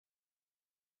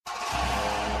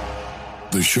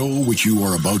The show which you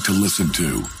are about to listen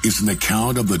to is an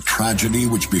account of the tragedy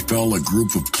which befell a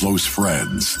group of close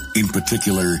friends, in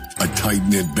particular, a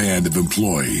tight-knit band of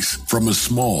employees from a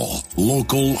small,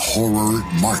 local horror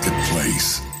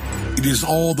marketplace. It is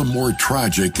all the more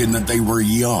tragic in that they were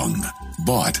young,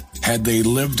 but had they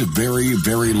lived very,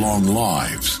 very long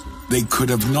lives, they could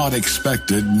have not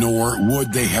expected, nor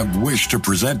would they have wished to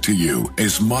present to you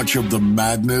as much of the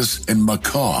madness and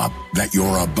macabre that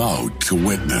you're about to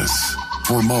witness.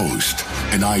 For most,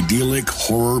 an idyllic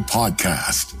horror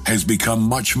podcast has become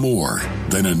much more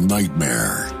than a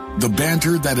nightmare. The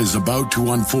banter that is about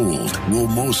to unfold will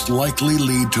most likely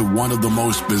lead to one of the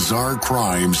most bizarre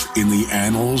crimes in the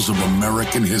annals of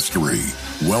American history.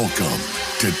 Welcome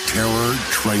to Terror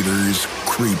Traders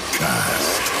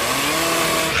Creepcast.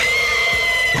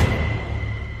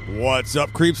 What's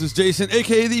up, creeps? It's Jason,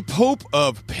 a.k.a. the Pope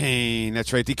of Pain.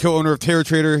 That's right, the co-owner of Terror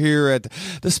Trader here at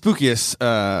the spookiest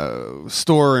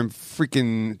store in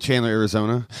freaking Chandler,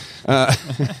 Arizona. I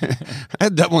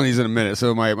had that one of these in a minute,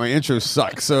 so my intro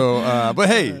sucks. So, but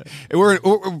hey, we're in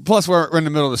the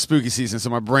middle of the spooky season,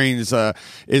 so my brain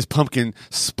is pumpkin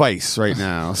spice right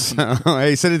now. So,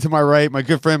 hey, sitting to my right, my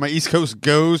good friend, my East Coast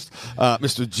ghost,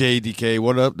 Mr. JDK.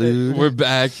 What up, dude? We're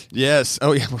back. Yes.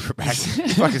 Oh, yeah, we're back. I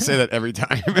fucking say that every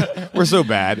time. We're so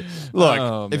bad.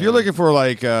 Look, if you're looking for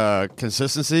like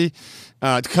consistency,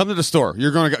 to come to the store,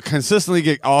 you're going to consistently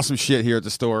get awesome shit here at the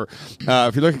store.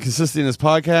 If you're looking consistency in this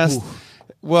podcast,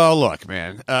 well, look,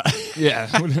 man.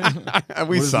 Yeah,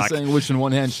 we suck. Saying wish in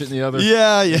one hand, shit in the other.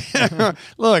 Yeah.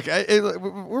 Look,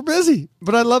 we're busy,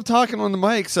 but I love talking on the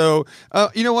mic. So,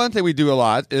 one thing we do a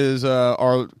lot is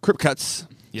our Crypt Cuts.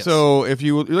 Yes. So if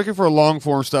you're looking for long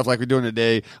form stuff like we're doing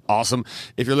today, awesome.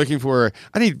 If you're looking for,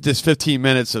 I need just 15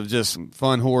 minutes of just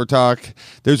fun horror talk,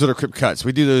 those are the Crypt Cuts.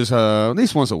 We do those at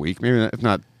least once a week, maybe if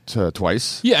not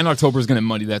twice. Yeah, and October is going to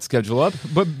muddy that schedule up,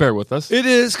 but bear with us. It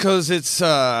is because it's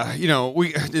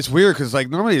it's weird because like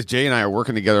normally Jay and I are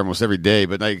working together almost every day,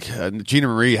 but like Gina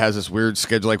Marie has this weird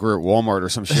schedule like we're at Walmart or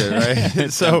some shit, right?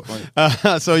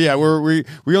 so yeah, we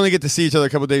only get to see each other a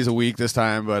couple days a week this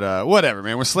time, but whatever,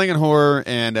 man. We're slinging horror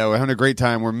and we're having a great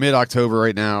time. We're mid October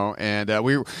right now, and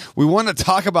we want to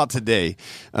talk about today.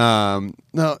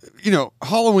 Now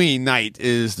Halloween night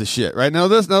is the shit, right? Now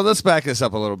let's back this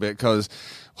up a little bit because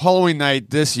Halloween night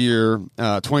this year,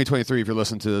 2023, if you're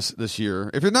listening to this year.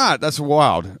 If you're not, that's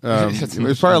wild.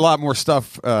 There's probably a lot more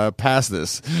stuff past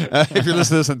this if you're listening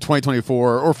to this in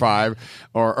 2024 or 5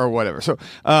 or whatever. So,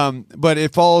 but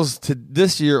it falls to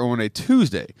this year on a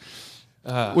Tuesday.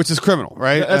 Which is criminal,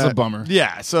 right? That's a bummer.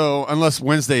 Yeah, so unless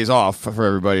Wednesday is off for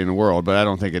everybody in the world, but I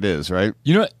don't think it is, right?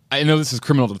 You know, I know this is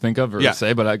criminal to think of or to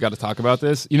say, but I got to talk about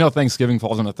this. You know, Thanksgiving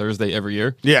falls on a Thursday every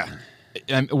year. Yeah.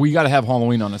 And we got to have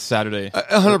Halloween on a Saturday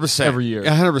 100%. Every year.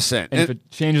 100%. And if it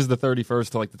changes the 31st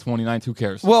to like the 29th, who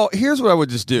cares? Well, here's what I would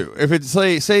just do. If it's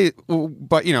say,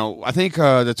 but I think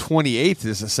the 28th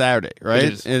is a Saturday, right?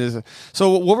 It is.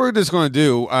 So what we're just going to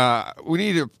do, we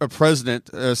need a president,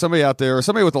 somebody out there, or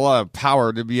somebody with a lot of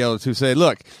power to be able to say,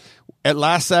 look, at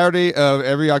last Saturday of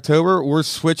every October, we're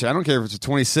switching. I don't care if it's the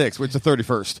 26th, or it's the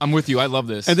 31st. I'm with you. I love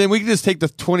this. And then we can just take the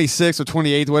 26th or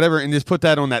 28th, whatever, and just put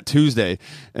that on that Tuesday.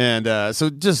 And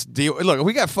so just deal. Look,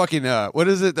 we got fucking, what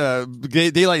is it?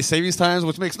 Daylight savings times,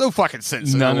 which makes no fucking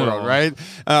sense in the world, right?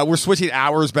 We're switching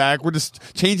hours back. We're just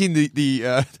changing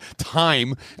the time.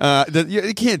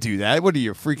 You can't do that. What are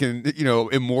you,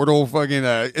 freaking, immortal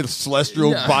fucking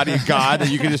celestial body of God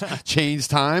that you can just change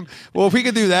time? Well, if we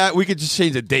could do that, we could just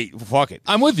change the date. Fuck it.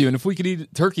 I'm with you. And if we could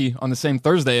eat turkey on the same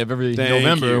Thursday of every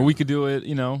November, we could do it,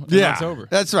 in October.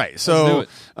 That's right. So,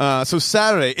 so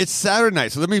Saturday, it's Saturday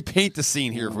night. So let me paint the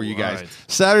scene here for you guys. Right.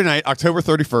 Saturday night, October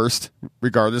 31st,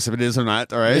 regardless if it is or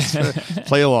not. All right.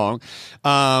 Play along.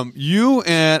 You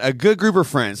and a good group of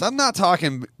friends. I'm not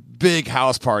talking big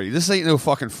house party. This ain't no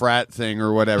fucking frat thing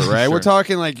or whatever, right? Sure. We're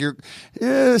talking like you're,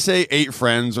 say 8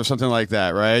 friends or something like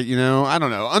that, right? I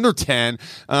don't know, under 10,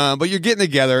 but you're getting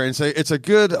together and say it's a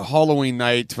good Halloween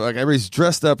night. Like everybody's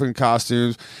dressed up in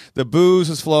costumes. The booze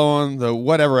is flowing. The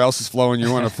whatever else is flowing.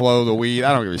 You want to flow the weed.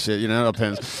 I don't give a shit. It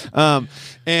depends.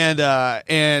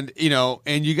 And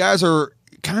you guys are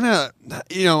kind of,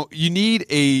 you need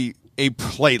a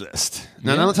playlist.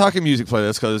 Now, I'm not talking music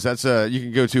playlist because that's you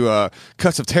can go to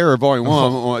Cuts of Terror Volume 1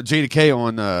 on JDK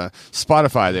on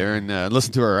Spotify there and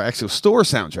listen to our actual store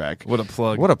soundtrack. What a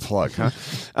plug. What a plug,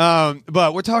 huh?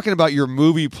 But we're talking about your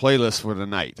movie playlist for the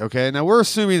night, okay? Now, we're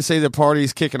assuming, say, the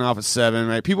party's kicking off at 7,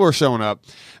 right? People are showing up,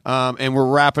 and we're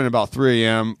wrapping about 3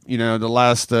 a.m. The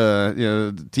last,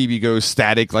 the TV goes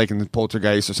static like in the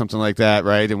Poltergeist or something like that,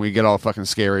 right? And we get all fucking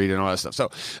scary and all that stuff.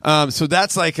 So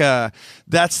that's like,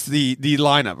 that's the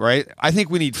lineup, right? I I think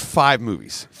we need 5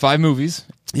 movies. 5 movies.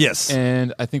 Yes.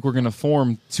 And I think we're going to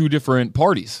form 2 different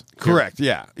parties. Correct.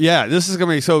 Yeah. Yeah. This is going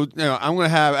to be so. I'm going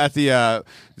to have at the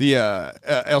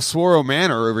El Suoro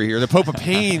Manor over here, the Pope of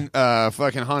Pain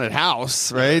fucking haunted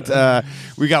house. Right.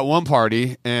 We got one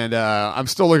party, and I'm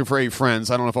still looking for 8 friends.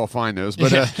 I don't know if I'll find those,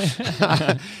 but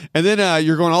and then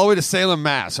you're going all the way to Salem,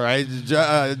 Mass. Right.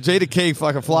 Jada K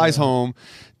fucking flies home.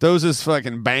 Those is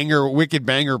fucking wicked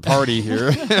banger party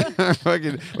here,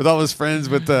 fucking with all his friends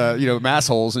with mass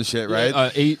holes and shit,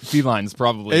 right? 8 felines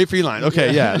probably. 8 felines.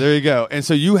 Okay, yeah, there you go. And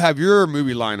so you have your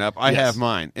movie lineup. I have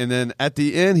mine. And then at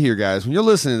the end here, guys, when you're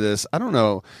listening to this, I don't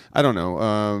know,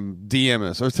 DM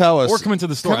us or tell us, or come into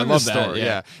the store. I love that.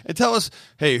 Yeah, and tell us,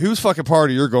 hey, whose fucking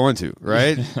party you're going to,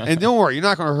 right? And don't worry, you're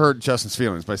not going to hurt Justin's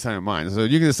feelings by saying mine. So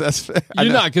you can just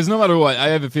you're not, because no matter what, I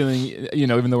have a feeling,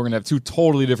 even though we're going to have 2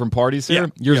 totally different parties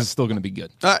here. Yours is still going to be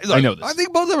good. Look, I know this. I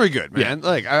think both of them are good, man.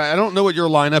 Like I don't know what your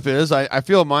lineup is. I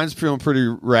feel mine's feeling pretty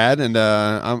rad, and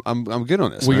I'm good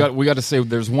on this. We got to say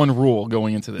there's one rule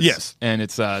going into this. Yes, and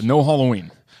it's no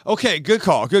Halloween. Okay, good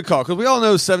call. Because we all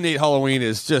know 78 Halloween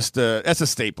is just that's a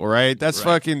staple, right? That's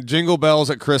fucking jingle bells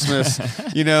at Christmas.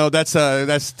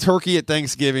 That's turkey at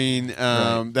Thanksgiving.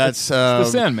 That's the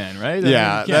Sandman, right?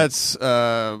 Yeah, that's.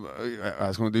 I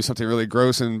was going to do something really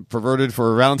gross and perverted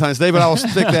for Valentine's Day, but I'll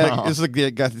stick that. This is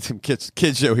got some kids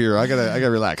show here. I gotta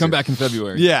relax. Come back in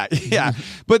February. Yeah.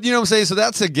 But you know what I'm saying. So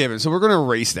that's a given. So we're going to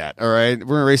erase that. All right, we're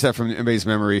going to erase that from anybody's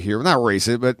memory here. We're not erase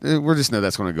it, but we're just know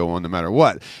that's going to go on no matter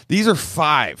what. These are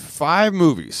 5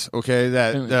 movies, okay?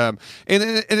 That and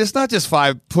it's not just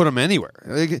 5. Put them anywhere.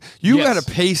 Like, you got to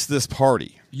pace this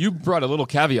party. You brought a little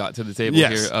caveat to the table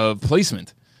here of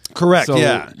placement. Correct. So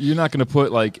yeah, you're not going to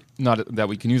put not that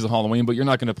we can use a Halloween, but you're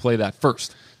not going to play that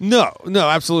first. No,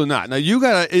 absolutely not. Now you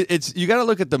gotta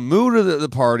look at the mood of the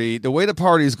party, the way the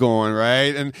party's going,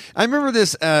 right? And I remember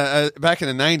this back in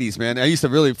the '90s, man. I used to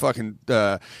really fucking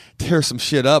tear some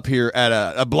shit up here at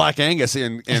a Black Angus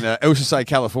in Oceanside,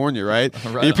 California, right?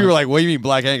 And people were like, "What do you mean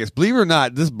Black Angus?" Believe it or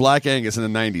not, this Black Angus in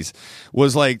the '90s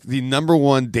was like the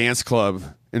 #1 dance club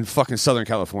in fucking Southern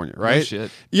California, right? No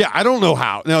shit. Yeah, I don't know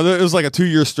how. No, it was like a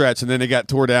 2-year stretch, and then it got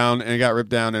tore down and it got ripped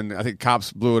down, and I think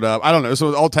cops blew it up. I don't know.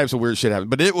 So all types of weird shit happened,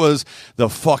 but it was the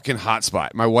fucking hot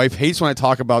spot. My wife hates when I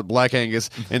talk about Black Angus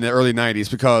in the early '90s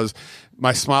because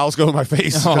my smiles go to my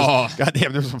face.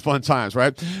 Goddamn, there's some fun times,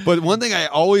 right? But one thing I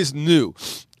always knew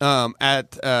one I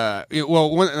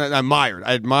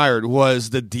admired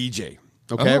was the DJ.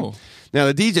 Okay. Oh. Now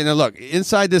the DJ. Now look,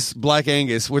 inside this Black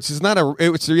Angus, which is not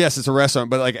it's a restaurant,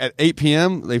 but like at 8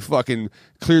 p.m. they fucking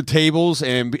cleared tables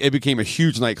and it became a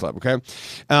huge nightclub. Okay,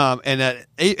 and at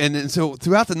 8, and then so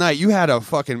throughout the night you had a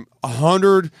fucking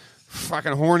 100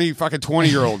 fucking horny fucking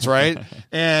 20-year-olds, right?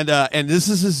 And this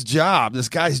is his job. This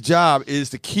guy's job is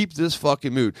to keep this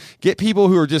fucking mood. Get people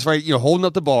who are just holding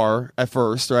up the bar at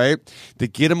first, right? To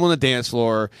get them on the dance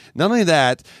floor. Not only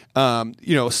that,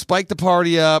 spike the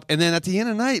party up, and then at the end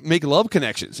of the night, make love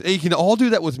connections. And you can all do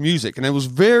that with music. And it was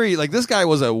very this guy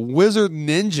was a wizard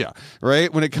ninja,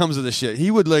 right? When it comes to this shit,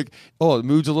 he would the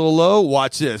mood's a little low.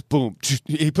 Watch this, boom.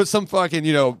 He put some fucking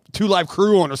 2 Live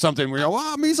Crew on or something. We're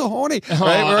wow, me so horny,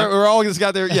 right? We're all just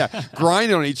got there,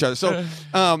 grinding on each other. So,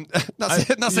 not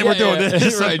saying we're doing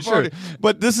this, right? Sure.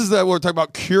 But this is we're talking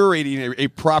about curating a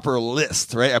proper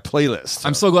list, right? A playlist. So.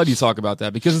 I'm so glad you talk about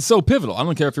that because it's so pivotal. I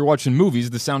don't care if you're watching movies;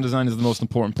 the sound design is the most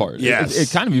important part. Yes, it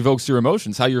kind of evokes your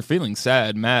emotions, how you're feeling: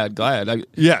 sad, mad, glad.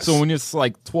 Yes. So when it's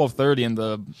like 12:30 and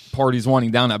the party's winding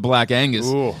down at Black Angus,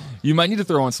 you might need to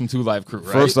throw on some 2 Live Crew.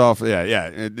 Right? First off,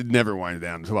 it never winded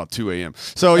down until about 2 a.m.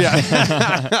 So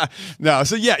no,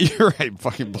 so you're right.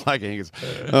 Fucking Black Angus.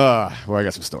 I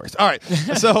got some stories. All right,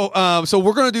 so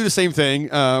we're gonna do the same thing,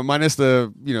 minus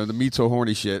the meat so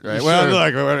horny shit, right? Well,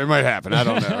 it might happen. I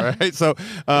don't know, right? So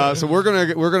we're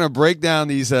gonna break down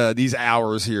these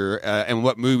hours here and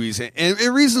what movies and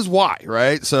reasons why,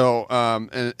 right? So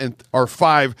and our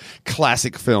 5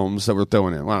 classic films that we're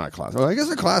throwing in. Well, not classic. Well, I guess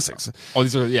they're classics. Oh,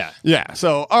 these are Yeah.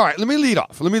 So all right, let me lead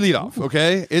off.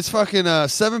 Okay, it's fucking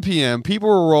 7 p.m. People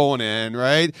are rolling in,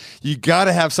 right? You got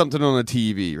to have something on the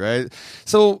TV, right?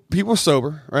 So people are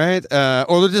sober, right?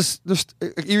 Or they're just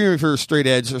even if you're straight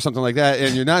edge or something like that,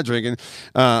 and you're not drinking,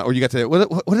 or you got the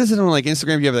what is it on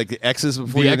Instagram? You have like the X's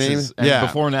before your name,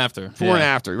 before and after, and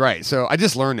after, right? So I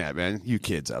just learned that, man. You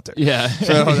kids out there,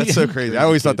 So that's so crazy. I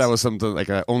always thought that was something like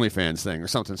an OnlyFans thing or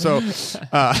something. So,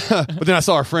 but then I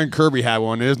saw our friend Kirby had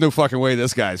one. And there's no fucking way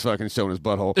this guy's fucking showing his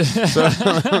butthole.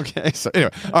 So okay, so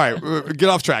anyway, all right, get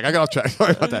off track. I got off track.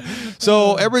 Sorry about that.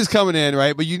 So everybody's coming in,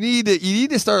 right? But you need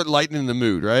to start start lightening the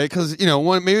mood, right? Because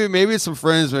maybe it's some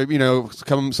friends, maybe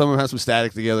some of them have some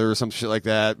static together or some shit like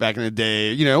that back in the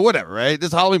day, whatever, right?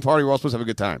 This Halloween party, we're all supposed to have a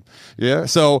good time, yeah.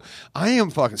 So I am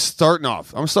fucking starting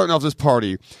off this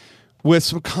party with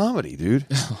some comedy, dude.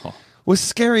 With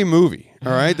Scary Movie.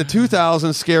 All right, the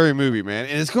 2000 Scary Movie, man,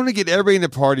 and it's going to get everybody in the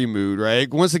party mood,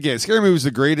 right? Once again, Scary Movie is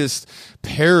the greatest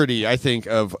parody, I think,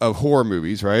 of horror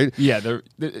movies, right? Yeah,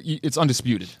 it's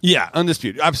undisputed. Yeah,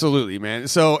 undisputed, absolutely, man.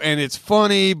 So, and it's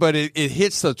funny, but it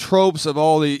hits the tropes of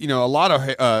all the, a lot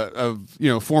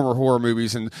of former horror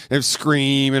movies and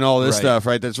Scream and all this stuff,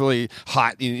 right? That's really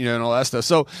hot, and all that stuff.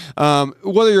 So,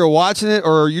 whether you're watching it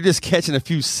or you're just catching a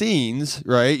few scenes,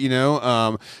 right?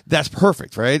 That's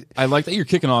perfect, right? I like that you're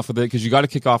kicking off with it because you got to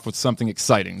kick off with something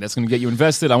exciting that's going to get you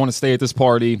invested. I want to stay at this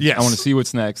party. Yes. I want to see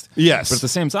what's next. Yes. But at the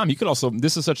same time, you could also,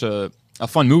 this is such a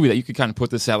fun movie that you could kind of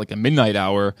put this at like a midnight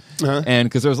hour, and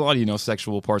because there's a lot of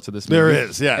sexual parts of this movie. There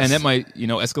is, yes, and that might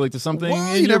escalate to something.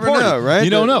 Well, in you your never party. know, right? You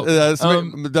don't know.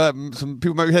 Some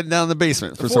people might be heading down in the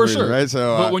basement for some sure, reason, right?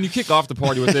 So, but when you kick off the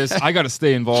party with this, I got to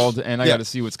stay involved and I got to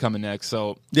see what's coming next.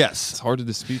 So yes, it's hard to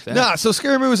dispute that. Nah, so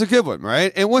Scary Movie is a good one,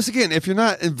 right? And once again, if you're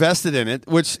not invested in it,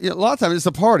 which a lot of times it's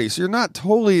a party, so you're not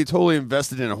totally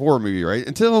invested in a horror movie, right?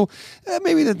 Until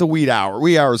maybe the wee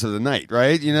hours of the night,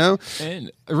 right?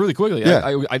 And really quickly,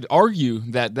 I'd argue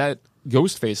that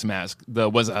Ghostface mask, the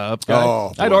 "What's Up"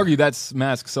 guy, I'd argue that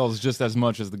mask sells just as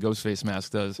much as the Ghostface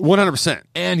mask does. 100%.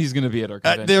 And he's going to be at our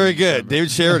convention. Very good.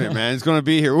 David Sheridan, man. He's going to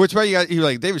be here. Which, right, you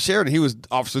like David Sheridan, he was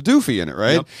Officer Doofy in it,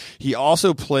 right? Yep. He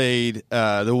also played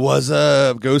the "What's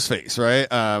Up" Ghostface,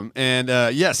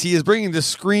 right? Yes, he is bringing the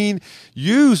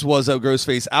screen-used "What's Up"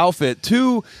 Ghostface outfit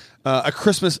to A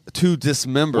Christmas to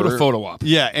Dismember. What a photo op.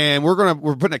 Yeah, and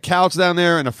we're putting a couch down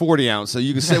there and a 40-ounce, so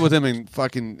you can sit with him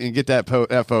and get that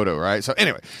photo, right? So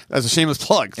anyway, that's a shameless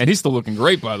plug. And he's still looking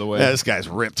great, by the way. Yeah, this guy's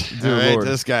ripped. Dear Lord.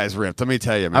 This guy's ripped. Let me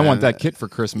tell you, man. I want that kit for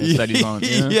Christmas that he's on.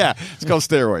 Yeah, it's called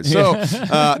steroids.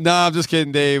 So, no, I'm just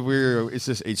kidding, Dave. It's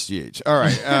just HGH. All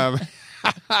right.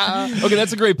 Okay,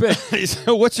 that's a great pick.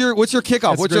 So what's your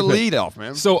kickoff? What's your lead off,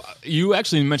 man? So you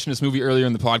actually mentioned this movie earlier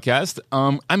in the podcast.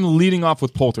 I'm leading off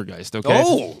with Poltergeist. Okay.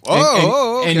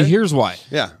 Okay. And here's why.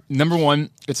 Yeah. Number one,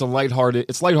 it's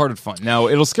lighthearted fun. Now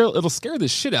it'll scare the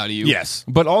shit out of you. Yes.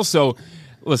 But also,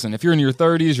 listen, if you're in your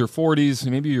 30s, your 40s,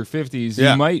 maybe your 50s,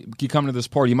 you might be coming to this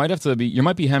party. You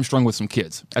might be hamstrung with some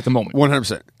kids at the moment.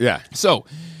 100%. Yeah. So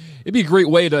it'd be a great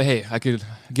way to, hey, I could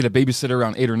get a babysitter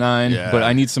around 8 or 9, but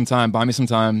I need some time. Buy me some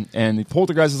time. And if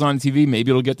Poltergeist is on TV,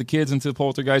 maybe it'll get the kids into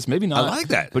Poltergeist. Maybe not. I like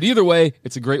that. But either way,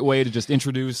 it's a great way to just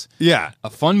introduce a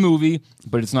fun movie,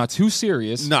 but it's not too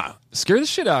serious. No. Scare the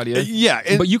shit out of you.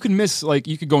 Yeah. But you can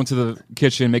you could go into the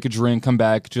kitchen, make a drink, come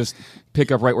back, just pick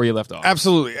up right where you left off.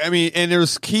 Absolutely. I mean, and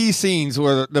there's key scenes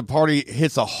where the party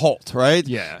hits a halt, right?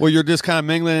 Yeah. Where you're just kind of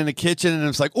mingling in the kitchen, and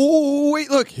it's like, oh wait,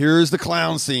 look, here's the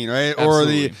clown scene, right?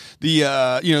 Absolutely. Or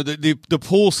the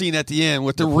pool scene at the end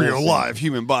with the real live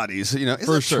human bodies. Is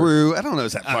that true? I don't know.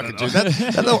 Is that fucking true?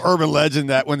 That little urban legend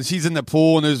that when she's in the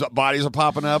pool and those bodies are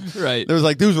popping up, right? There's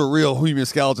like those are real human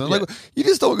skeletons. Yeah. Like you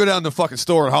just don't go down to the fucking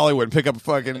store in Hollywood and pick up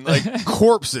fucking like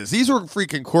corpses. These were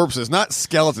freaking corpses, not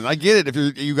skeletons. I get it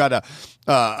if you got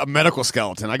a medical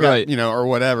skeleton. I got or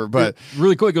whatever. But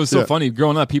really quick, it was so funny.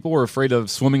 Growing up, people were afraid of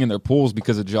swimming in their pools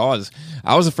because of Jaws.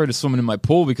 I was afraid of swimming in my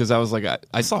pool because I was like,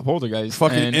 I saw Poltergeist.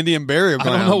 Fucking Indian burial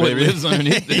ground. I don't know what lives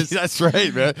underneath this. That's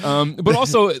right, man. But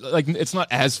also, like, it's not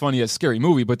as funny as Scary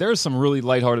Movie, but there's some really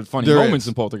lighthearted, funny moments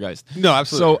in Poltergeist. No,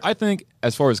 absolutely. So I think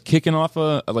as far as kicking off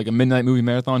a midnight movie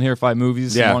marathon here, 5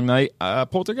 movies, a long night,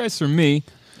 Poltergeist for me.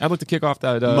 I'd like to kick off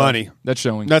that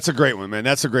showing. That's a great one, man.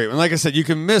 That's a great one. Like I said, you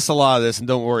can miss a lot of this and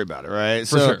don't worry about it, right?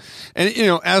 For sure.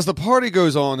 And as the party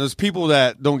goes on, there's people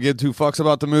that don't give 2 fucks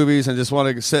about the movies and just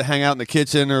want to hang out in the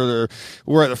kitchen, or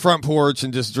we're at the front porch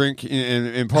and just drink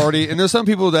and party. And there's some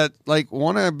people that like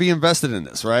want to be invested in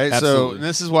this, right? Absolutely. So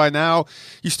this is why now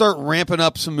you start ramping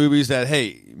up some movies that,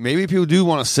 hey, maybe people do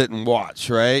want to sit and watch,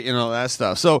 right? That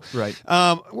stuff. So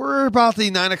we're about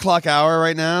the 9 o'clock hour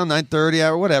right now, 9:30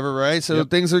 hour, whatever, right? So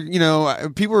things are,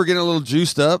 people are getting a little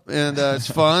juiced up, and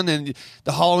it's fun, and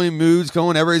the Halloween mood's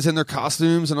going. Everybody's in their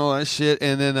costumes and all that shit.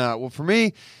 And then, for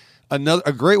me,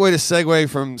 a great way to segue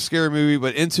from Scary Movie,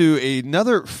 but into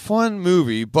another fun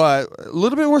movie, but a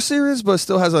little bit more serious, but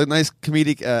still has a nice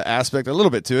comedic aspect, a little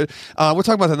bit to it. We're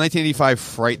talking about the 1985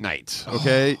 Fright Night.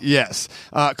 Okay, yes,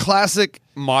 classic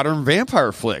modern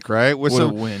vampire flick, right? With what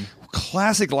some a win!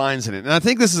 Classic lines in it, and I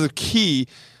think this is a key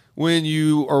when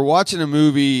you are watching a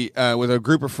movie with a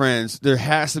group of friends, there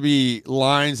has to be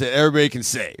lines that everybody can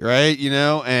say, right? You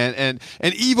know, and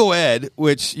Evil Ed,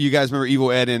 which you guys remember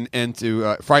Evil Ed and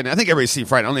to Friday Night. I think everybody's seen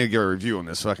Friday Night. I don't need to give a review on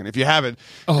this fucking. If you haven't,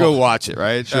 go watch it,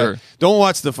 right? Sure. Don't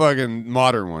watch the fucking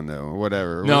modern one though, or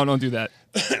whatever. No, don't do that.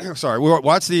 Sorry, we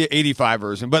watch the 85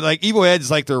 version, but like Evil Ed's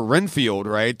like their Renfield,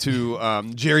 right? To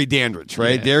Jerry Dandridge,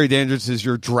 right? Yeah. Jerry Dandridge is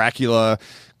your Dracula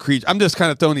creature. I'm just kind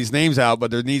of throwing these names out,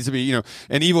 but there needs to be, you know.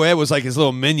 And Evil Ed was like his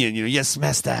little minion, you know. Yes,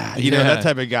 master, you know, that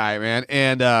type of guy, man.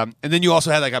 And then you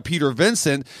also had like a Peter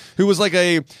Vincent, who was like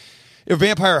a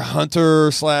vampire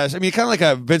hunter slash. I mean, kind of like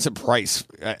a Vincent Price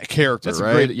character, That's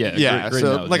right? A great, yeah. Great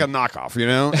so analogy. like a knockoff, you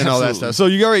know, and all that stuff. So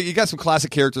you got some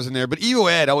classic characters in there, but Evil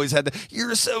Ed always had the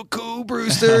 "You're so cool,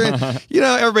 Brewster," and you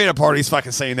know, everybody at a party's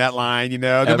fucking saying that line, you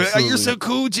know. They'll be like, "Oh, you're so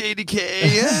cool,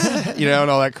 JDK," yeah. You know,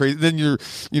 and all that crazy. Then you're,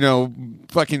 you know,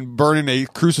 fucking burning a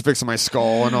crucifix in my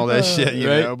skull and all that shit, you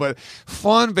know. But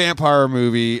fun vampire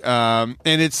movie, and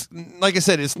it's like I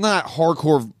said, it's not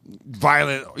hardcore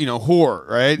violent, you know, horror,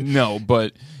 right? No,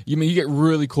 but you get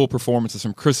really cool performances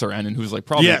from Chris Sarandon, who's like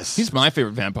probably he's my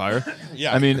favorite vampire.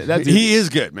 Yeah, I mean he is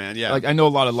good, man. Yeah, like I know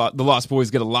the Lost Boys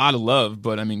get a lot of love,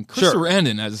 but I mean Chris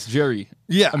Sarandon as Jerry,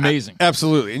 amazing,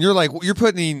 absolutely. And you're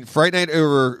putting Fright Night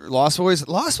over Lost Boys.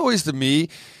 Lost Boys to me.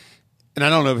 And I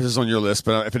don't know if this is on your list,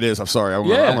 but if it is, I'm sorry. I'm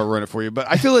going to run it for you.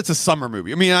 But I feel it's a summer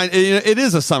movie. I mean, it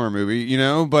is a summer movie, you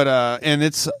know, but, and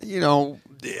it's, you know,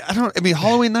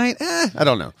 Halloween night, I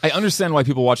don't know. I understand why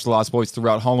people watch The Lost Boys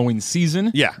throughout Halloween season.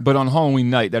 Yeah. But on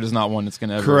Halloween night, that is not one that's going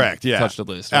to ever touch the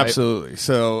list. Right? Absolutely.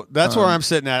 So that's where I'm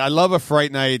sitting at. I love a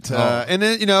Fright Night. And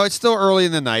then, you know, it's still early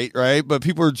in the night, right? But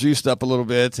people are juiced up a little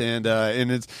bit. And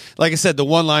it's, like I said, the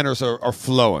one-liners are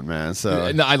flowing, man.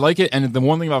 So no, I like it. And the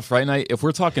one thing about Fright Night, if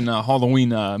we're talking Halloween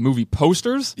movie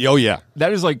posters. Oh, yeah.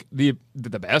 That is like the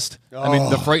best. I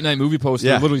mean, the Fright Night movie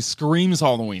poster literally screams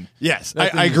Halloween. Yes,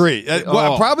 I agree.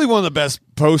 Probably one of the best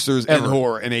posters in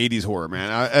horror, in 80s horror, man.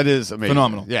 That is amazing.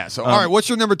 Phenomenal. Yeah, so, all right, what's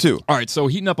your number 2? All right, so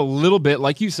heating up a little bit,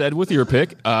 like you said, with your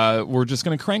pick, we're just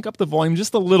going to crank up the volume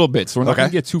just a little bit. So we're not going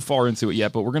to get too far into it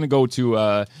yet, but we're going to go to,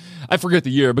 I forget the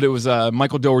year, but it was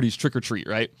Michael Dougherty's Trick or Treat,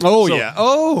 right? Oh, so, yeah.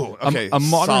 Oh, okay. A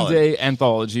modern-day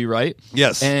anthology, right?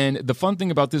 Yes. And the fun thing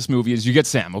about this movie is you get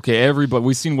Sam, okay? Everybody,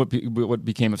 we've seen what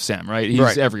became of Sam, right?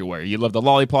 He's everywhere. You love the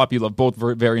lollipop. You love both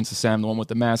variants of Sam, the one with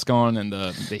the mask on and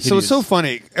the hideous... So it's so funny.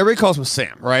 Everybody calls him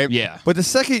Sam, right? Yeah. But the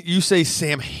second you say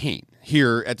Sam Hain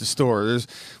here at the store, there's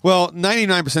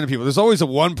 99% of people. There's always a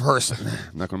one person.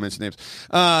 I'm not going to mention names.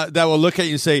 That will look at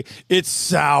you and say it's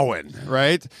Samhain,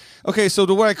 right? Okay,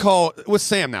 so what I call what's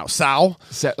Sam now? Sal?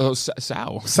 Sal.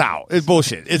 Sal. It's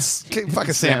bullshit. It's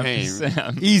fucking Sam Hain.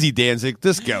 Sam. Easy, Danzig.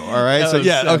 Just go. All right. So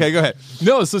yeah. Sam. Okay. Go ahead.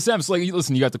 No. So Sam's like,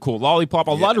 listen. You got the cool lollipop.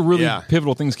 A lot of really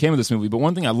pivotal things came of this movie. But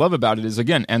one thing I love about it is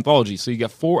again anthology. So you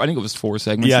got 4. I think it was 4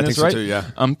 segments. Yeah, in I this, think right? so too.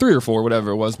 Yeah. 3 or 4, whatever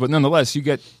it was. But nonetheless, you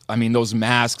get. I mean, those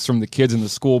masks from the kids in the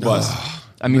school bus.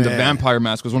 I mean, the vampire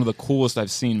mask was one of the coolest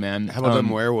I've seen, man. How about them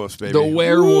werewolves, baby? The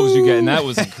werewolves you get, and that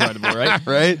was incredible, right?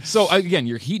 Right. So, again,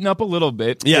 you're heating up a little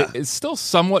bit. Yeah. It's still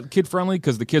somewhat kid-friendly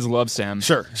because the kids love Sam.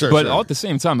 Sure. But all at the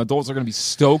same time, adults are going to be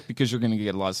stoked because you're going to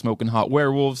get a lot of smoking hot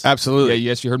werewolves. Absolutely. Yeah,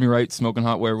 yes, you heard me right. Smoking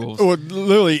hot werewolves. Well,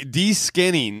 literally,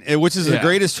 de-skinning, which is the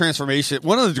greatest transformation,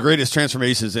 one of the greatest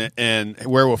transformations in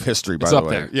werewolf history, by the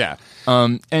way. There. Yeah.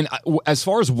 And as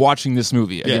far as watching this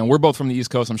movie, again, we're both from the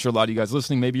East Coast. I'm sure a lot of you guys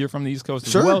listening, maybe you're from the East Coast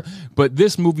as well. But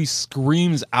this movie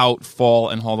screams out fall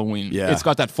and Halloween. Yeah. It's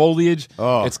got that foliage.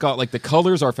 It's got, like, the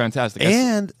colors are fantastic.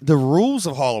 And the rules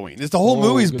of Halloween. It's the whole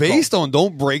movie's based on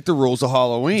don't break the rules of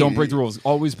Halloween. Don't break the rules.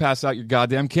 Always pass out your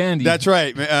goddamn candy. That's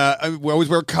right. We always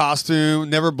wear a costume.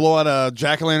 Never blow out a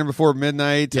jack-o'-lantern before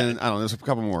midnight. And I don't know, there's a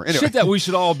couple more. Anyway. Shit that we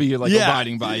should all be, like,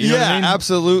 abiding by. You know what I mean?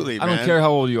 Absolutely, I don't care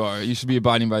how old you are. You should be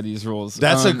abiding by these rules.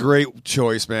 That's a great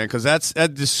choice, man, because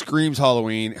that just screams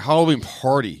Halloween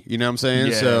party. You know what I'm saying?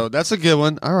 Yeah. So that's a good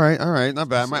one. All right, not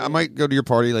bad. I might go to your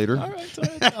party later. All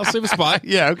right. I'll save a spot.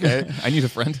 Yeah, okay. I need a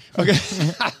friend. Okay.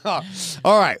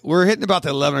 All right, we're hitting about the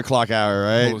 11 o'clock hour,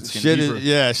 right? Oh,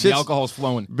 the alcohol's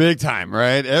flowing big time,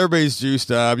 right? Everybody's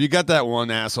juiced up. You got that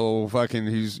one asshole, fucking,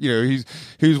 he's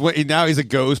now he's a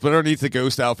ghost, but underneath the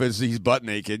ghost outfits, he's butt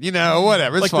naked. You know,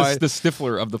 whatever. It's like fine. The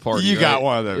Stifler of the party. You got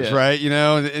one of those, right? You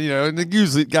know, and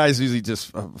usually guys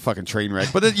just a fucking train wreck,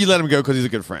 but then you let him go because he's a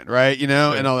good friend, right? You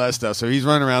know, and all that stuff. So he's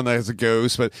running around as a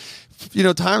ghost, but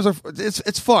times are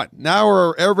it's fun.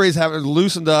 Now everybody's having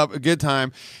loosened up, a good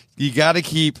time. you got to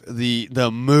keep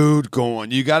the mood going.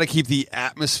 You got to keep the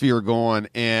atmosphere going,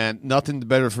 and nothing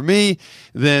better for me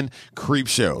than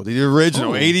Creepshow, the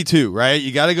original 82. Right,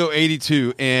 you got to go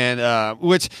 82, and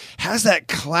which has that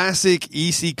classic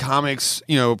EC Comics,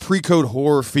 pre-code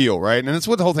horror feel, right? And that's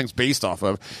what the whole thing's based off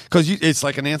of, because it's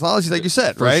like an anthology, like you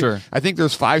said, For right? sure. I think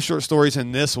there's 5 short stories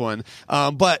in this one,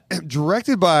 but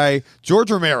directed by George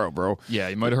Romero, bro. Yeah,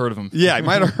 you might have heard of him. Yeah, I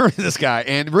might have heard of this guy,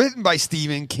 and written by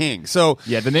Stephen King. So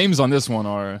yeah, the names on this one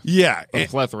are a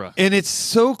plethora, and it's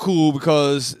so cool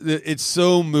because it's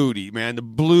so moody, man. The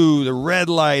blue, the red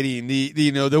lighting,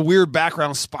 the weird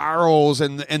background spirals,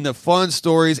 and the fun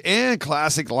stories and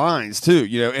classic lines too.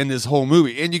 In this whole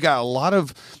movie, and you got a lot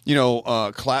of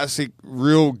classic,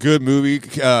 real good movie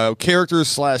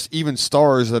characters / even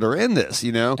stars that are in this.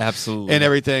 Absolutely, and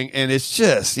everything, and it's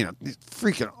just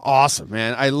freaking awesome,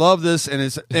 man. I love this,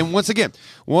 and once again,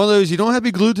 one of those you don't have to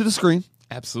be glued to the screen.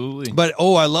 Absolutely. But,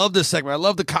 I love this segment. I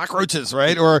love the cockroaches,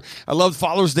 right? Or I love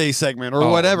Father's Day segment or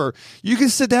whatever. You can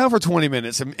sit down for 20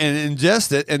 minutes and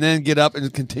ingest it and then get up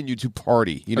and continue to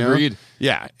party, Agreed.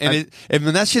 Yeah. And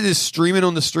when that shit is streaming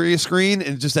on the screen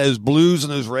and just those blues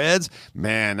and those reds,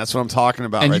 man, that's what I'm talking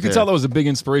about. And right you can there. tell that was a big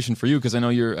inspiration for you, because I know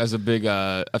you're, as a big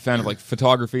a fan of like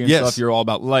photography and stuff, you're all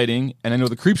about lighting. And I know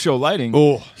the Creepshow lighting,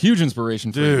 huge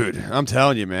inspiration for you. Dude, I'm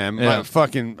telling you, man. Yeah.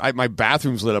 My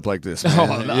bathroom's lit up like this, man.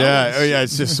 Oh, no. Yeah.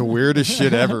 It's just the weirdest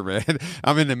shit ever, man.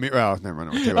 I'm in the mirror. Oh, never mind.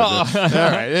 Okay, about this. All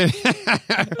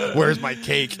right. Where's my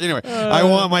cake? Anyway, I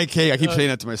want my cake. I keep saying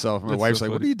that to myself. My wife's so like,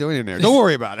 funny. "What are you doing in there? Don't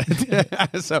worry about it."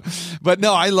 But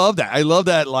no, I love that. I love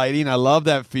that lighting. I love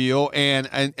that feel, and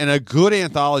a good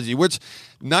anthology, which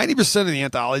 90% of the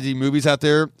anthology movies out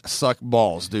there suck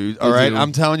balls, dude. All right,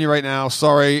 I'm telling you right now.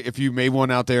 Sorry if you made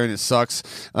one out there and it sucks,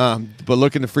 but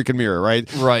look in the freaking mirror,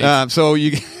 right? Right. So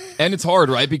you. And it's hard,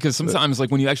 right? Because sometimes,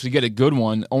 like, when you actually get a good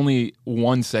one, only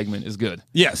one segment is good.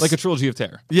 Yes. Like a Trilogy of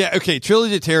Terror. Yeah, okay.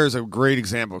 Trilogy of Terror is a great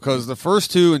example, because the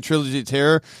first 2 in Trilogy of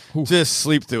Terror, just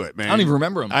sleep through it, man. I don't even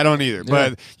remember them. I don't either.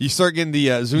 But you start getting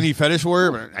the Zuni fetish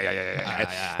warrior,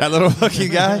 that little fucking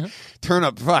guy. Turn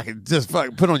up, put on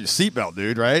your seatbelt,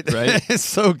 dude. Right? It's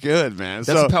so good, man.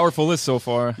 That's a powerful list so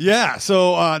far. Yeah.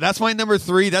 So that's my number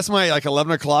 3. That's my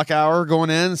 11 o'clock hour going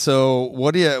in. So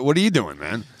what are you doing,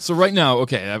 man? So right now,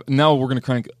 okay, now we're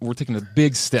gonna we're taking a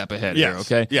big step ahead here.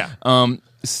 Okay. Yeah.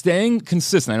 Staying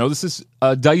consistent. I know this is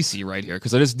dicey right here,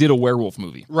 because I just did a werewolf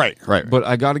movie. Right. But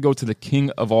I got to go to the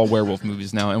king of all werewolf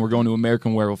movies now, and we're going to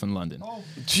American Werewolf in London.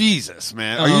 Jesus,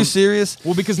 man. Are you serious?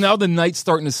 Well, because now the night's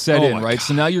starting to set in, right? God.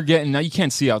 So now you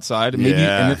can't see outside. Maybe,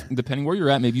 and depending where you're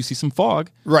at, maybe you see some fog,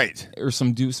 right? Or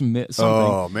something.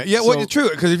 Oh man, yeah. Well, it's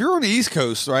true, because if you're on the East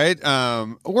Coast, right,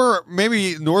 or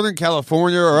maybe Northern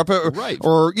California or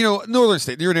or Northern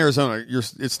State, you're in Arizona,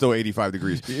 it's still 85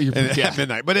 degrees at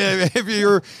midnight. But if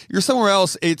you're somewhere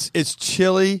else, it's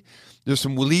chilly. There's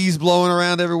some leaves blowing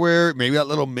around everywhere. Maybe that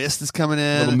little mist is coming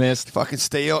in. Little mist. Fucking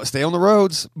stay on the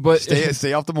roads, but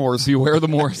stay off the moors. Beware the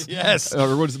moors. Yes.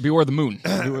 Or what is it? Beware the moon.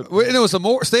 It was a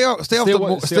moor. Stay off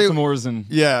the moors and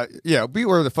yeah.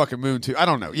 Beware of the fucking moon too. I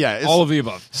don't know. Yeah, all of the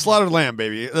above. Slaughtered lamb,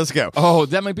 baby. Let's go. Oh,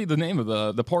 that might be the name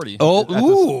of the party. Oh,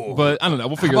 ooh. But I don't know.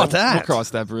 We'll figure that. We'll cross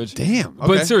that bridge. Damn. Okay.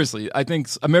 But seriously, I think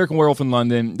American Werewolf in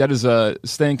London, that is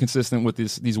staying consistent with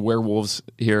these werewolves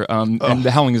here. And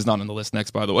The Howling is not on the list next,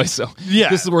 by the way. So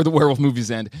this is where the werewolf movies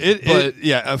end.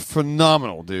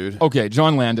 Phenomenal, dude. Okay,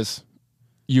 John Landis.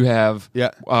 You have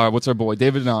what's our boy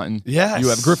David Naughton. Yes. You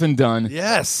have Griffin Dunn.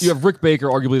 Yes. You have Rick Baker,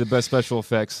 arguably the best special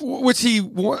effects, which he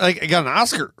got an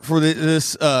Oscar for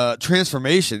this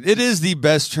transformation. It is the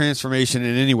best transformation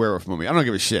in any werewolf movie. I don't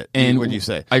give a shit. And what you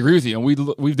say? I agree with you.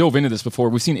 And we've dove into this before.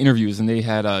 We've seen interviews, and they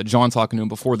had John talking to him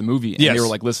before the movie, and they were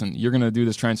like, "Listen, you're gonna do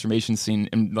this transformation scene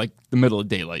in like the middle of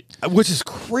daylight, which is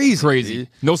crazy. Crazy.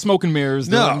 No smoke and mirrors.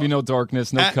 No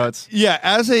darkness. No cuts. Yeah.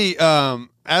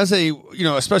 As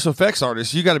a special effects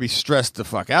artist, you got to be stressed the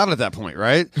fuck out at that point,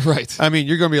 right? Right. I mean,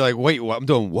 you're going to be like, wait, what? I'm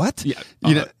doing what? Yeah.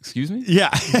 Excuse me?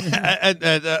 Yeah.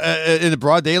 In the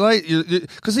broad daylight,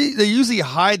 because they usually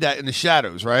hide that in the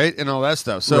shadows, right, and all that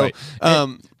stuff. So,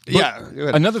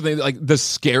 another thing, like the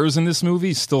scares in this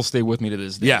movie still stay with me to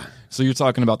this day. Yeah. So you're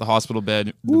talking about the hospital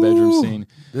bed, the bedroom scene,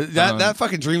 that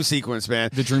fucking dream sequence,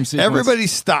 man. The dream sequence. Everybody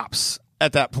stops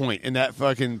at that point in that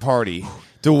fucking party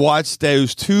to watch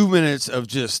those 2 minutes of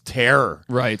just terror.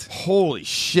 Right. Holy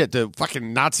shit. The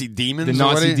fucking Nazi demons. The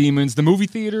Nazi demons. The movie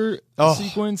theater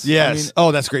sequence. Yes. I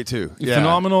mean, that's great too. Yeah.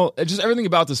 Phenomenal. Just everything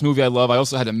about this movie I love. I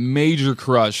also had a major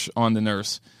crush on the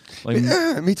nurse.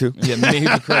 Like, me too. Yeah,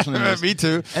 major crush on the nose. Me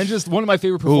too. And just one of my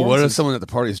favorite Ooh, performances. what if someone at the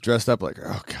party is dressed up like,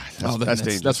 oh god, that's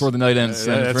dangerous. That's where the night ends.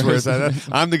 That's where it's at.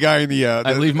 I'm the guy in the.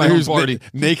 I leave my own party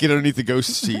naked underneath the ghost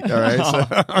seat. All right,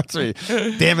 so that's me.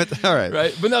 Damn it! All right,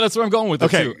 right. But no, that's where I'm going with it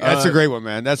okay, too. that's a great one,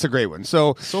 man. That's a great one.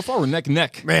 So far we're neck and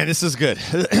neck. Man, this is good.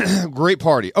 Great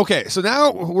party. Okay, so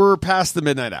now we're past the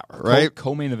midnight hour, right?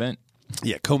 Co-main event.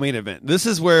 Yeah, co-main event. This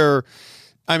is where,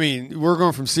 I mean, we're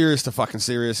going from serious to fucking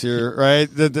serious here, right?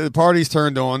 The party's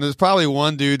turned on. There's probably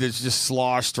one dude that's just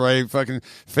sloshed, right? Fucking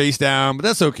face down, but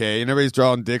that's okay. And everybody's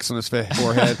drawing dicks on his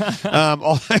forehead.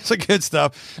 All kinds of good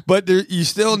stuff. But you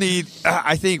still need,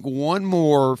 I think, one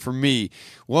more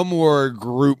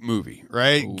group movie,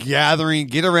 right? Ooh. Gathering,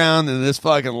 get around and let's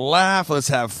fucking laugh. Let's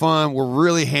have fun. We're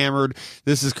really hammered.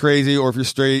 This is crazy. Or if you're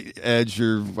straight edge, I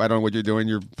don't know what you're doing.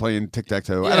 You're playing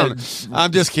tic-tac-toe. Yeah. I don't know.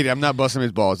 I'm just kidding. I'm not busting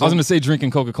his balls. I was going to say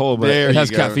drinking Coca-Cola, but it has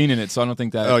caffeine in it, so I don't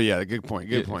think that. Oh, yeah. Good point.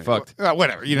 Good point. Fucked.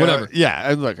 Whatever. Whatever.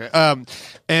 Yeah. And look,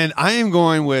 and I am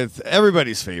going with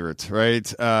everybody's favorite,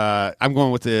 right? I'm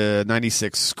going with the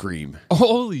 96 Scream.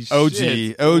 Holy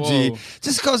shit. OG. Whoa.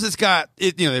 Just because it's got,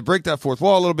 they break that fourth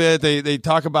wall a little bit. They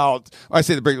talk about, I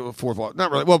say they break the fourth wall.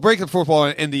 Not really. Well, break the fourth wall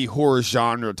in the horror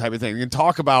genre type of thing. You can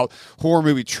talk about horror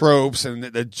movie tropes and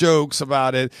the jokes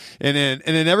about it. And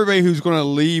then everybody who's going to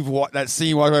leave that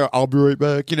scene, I'll be right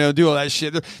back, do all that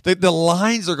shit. The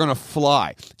lines are going to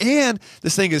fly. And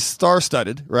this thing is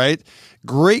star-studded, right?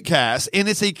 Great cast. And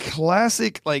it's a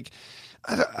classic,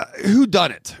 who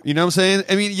done it? You know what I'm saying?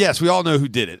 I mean, yes, we all know who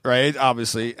did it, right?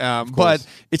 Obviously, but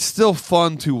it's still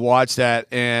fun to watch that.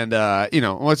 And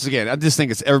once again, I just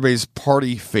think it's everybody's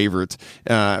party favorite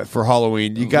for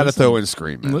Halloween. You got to throw in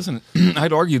Scream. Man. Listen,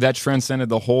 I'd argue that transcended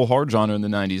the whole horror genre in the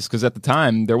 '90s because at the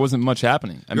time there wasn't much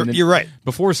happening. I mean, you're right.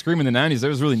 Before Scream in the '90s, there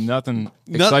was really nothing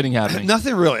exciting happening.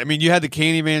 Nothing really. I mean, you had the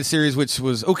Candyman series, which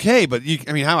was okay, but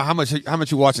how much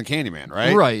you watching Candyman,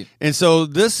 right? Right. And so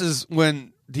this is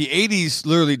when the 80s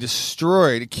literally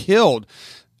destroyed, killed,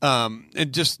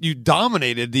 and just you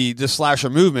dominated the slasher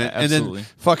movement. Yeah, and then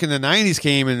fucking the 90s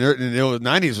came, and the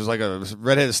 90s was like a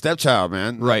redheaded stepchild,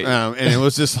 man. Right. And it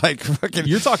was just like fucking.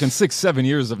 You're talking 6-7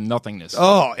 years of nothingness.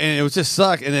 Oh, and it was just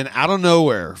suck. And then out of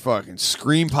nowhere, fucking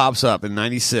Scream pops up in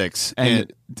 '96.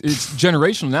 And it's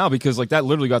generational now because that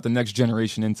literally got the next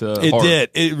generation into it horror.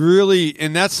 Did. It really,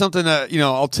 and that's something that,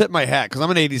 I'll tip my hat because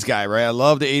I'm an 80s guy, right? I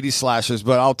love the 80s slashers,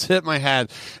 but I'll tip my hat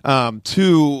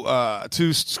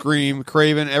to Scream,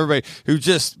 Craven, everybody who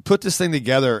just put this thing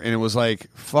together, and it was like,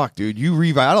 fuck, dude, you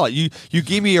revitalized. You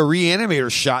gave me a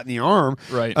reanimator shot in the arm.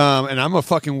 Right. And I'm a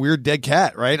fucking weird dead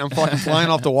cat, right? I'm fucking flying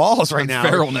off the walls right now.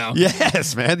 Feral now.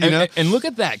 Yes, man. And look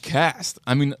at that cast.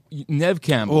 I mean, Nev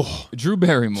Campbell, Drew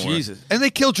Barrymore. Jesus. And they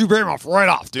killed Drew Barrymore right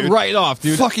off, dude. Right off,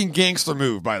 dude. Fucking gangster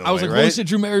move, by the way. I was like, right? holy shit,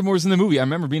 Drew Barrymore's in the movie. I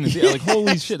remember being in the theater, like,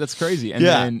 holy shit, that's crazy. And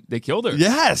then they killed her.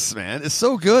 Yes, man. It's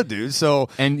so good, dude.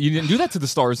 And you didn't do that to the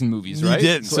stars in movies, right? You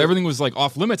didn't. So everything was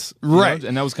off limits. Right.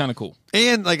 And that was kind of cool.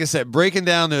 And like I said, breaking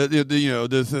down the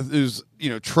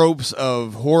tropes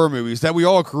of horror movies that we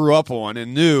all grew up on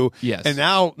and knew. Yes. And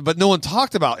now, but no one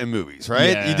talked about in movies, right?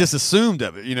 Yeah. You just assumed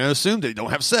of it, assumed they don't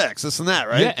have sex, this and that,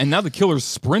 right? Yeah, and now the killer's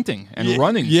sprinting and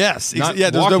running. Yes.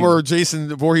 There's no more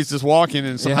Jason Voorhees just walking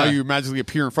and somehow you magically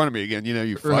appear in front of me again,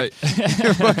 you fuck. Right. Now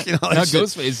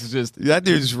Ghostface is just... That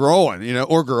dude's rolling,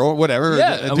 or girl, whatever.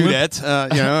 Yeah. A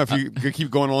dudette, if you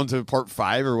keep going on to part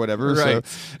 5 or whatever. Right.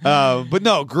 So, but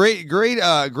no, great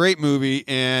movie.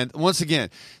 And once again,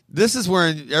 this is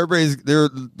where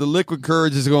the liquid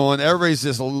courage is going. Everybody's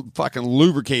just fucking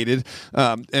lubricated,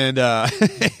 and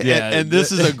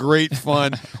this is a great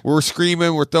fun. We're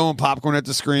screaming, we're throwing popcorn at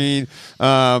the screen.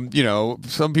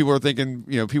 Some people are thinking,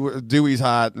 Dewey's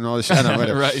hot and all this shit. I don't know,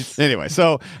 whatever. Right. Anyway,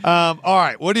 so all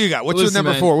right, what do you got? What's your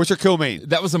number 4? What's your co-main?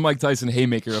 That was a Mike Tyson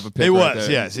haymaker of a pick. It right was,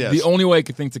 there. yes. The only way I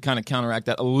could think to kind of counteract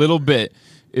that a little bit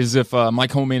is if my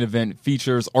co-main event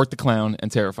features Art the Clown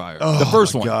and Terrifier. Oh, the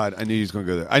first one. God, I knew he was going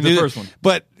to go there. The first one.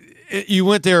 But you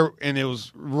went there, and it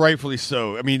was rightfully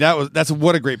so. I mean, that's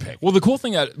what a great pick. Well, the cool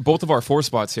thing at both of our 4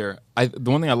 spots here,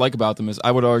 the one thing I like about them is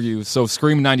I would argue, so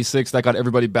Scream 96, that got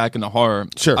everybody back into horror.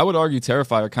 Sure. I would argue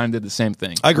Terrifier kind of did the same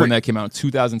thing. I agree. When that came out in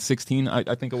 2016,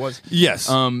 I think it was. Yes.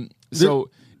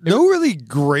 No really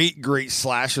great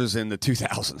slashers in the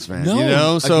 2000s, man.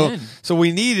 No, so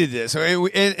we needed this. And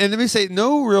let me say,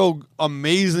 no real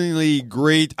amazingly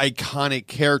great iconic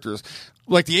characters.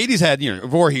 Like the 80s had,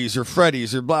 Voorhees, your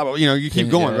Freddy's, your blah blah. You keep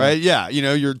going, right? Yeah,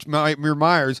 your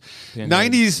Myers.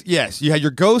 90s, yes, you had your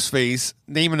Ghostface.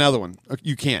 Name another one.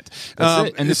 You can't. That's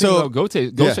it. And the thing about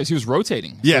Ghostface, he was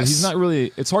rotating. Yes, so he's not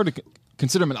really. It's hard to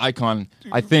consider him an icon.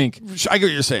 I think I get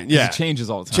what you're saying. Yeah, it changes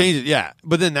all the time. Changes, yeah.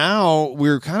 But then now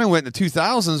we're kind of went in the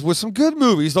 2000s with some good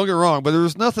movies. Don't get me wrong, but there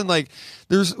was nothing like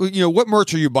what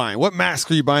merch are you buying? What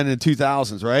mask are you buying in the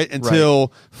 2000s? Right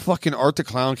until fucking Art the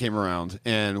Clown came around,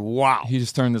 and wow, he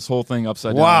just turned this whole thing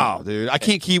upside down. Wow, dude, we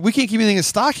can't keep anything in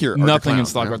stock here. Nothing in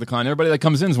stock. Art the Clown. Everybody that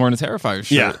comes in is wearing a Terrifier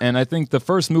shirt. Yeah. And I think the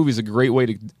first movie is a great way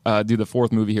to do the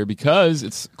fourth movie here because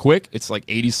it's quick. It's like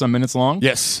 80-some minutes long.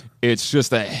 Yes. It's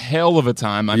just a hell of a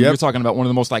time. I mean, you're talking about one of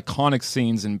the most iconic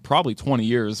scenes in probably 20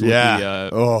 years with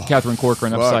the Catherine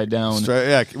Corcoran upside down.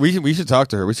 Yeah, we should talk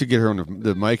to her. We should get her on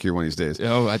the mic here one of these days.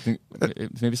 Oh, I think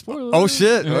maybe spoiler. Oh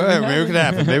shit! All right, maybe it could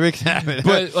happen. Maybe it could happen.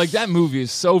 But like that movie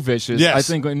is so vicious. Yes. I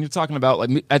think when you're talking about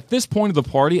like at this point of the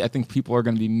party, I think people are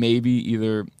going to be maybe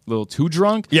either a little too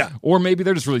drunk, or maybe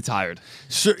they're just really tired.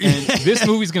 Sure. And this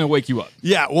movie's going to wake you up.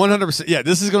 Yeah, 100%. Yeah,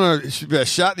 this is going to be a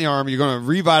shot in the arm. You're going to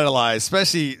revitalize,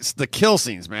 especially the kill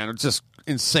scenes, man. It's just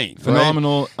insane.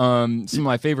 Phenomenal. Right? Some of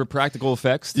my favorite practical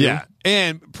effects, too. Yeah.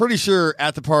 And pretty sure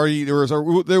at the party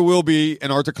there will be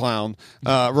an Art the Clown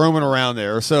roaming around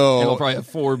there. So and they'll probably have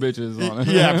 4 bitches on it.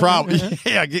 Yeah, probably.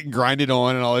 Yeah, getting grinded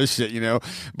on and all this shit,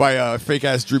 by fake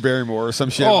ass Drew Barrymore or some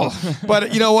shit. Oh.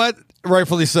 But you know what?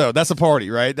 Rightfully so. That's a party,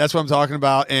 right? That's what I'm talking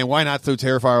about. And why not throw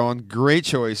Terrifier on? Great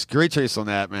choice. Great choice on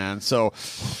that, man. So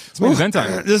it's main event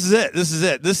time. This is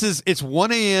it. It's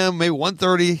 1 a.m., maybe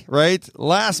 1:30, right?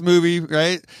 Last movie,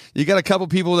 right? You got a couple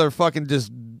people that are fucking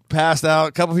just passed out.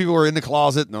 A couple people are in the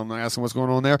closet. No, I'm not asking what's going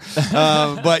on there.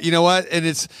 But you know what? And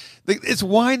it's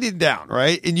winding down,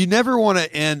 right? And you never want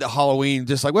to end Halloween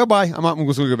just like, well, bye. I'm just going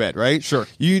to go to bed, right? Sure.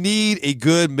 You need a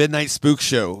good midnight spook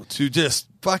show to just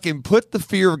fucking put the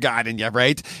fear of God in you,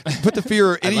 right? Put the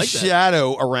fear of any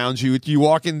shadow around you. You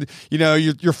walk in,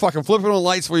 you're fucking flipping on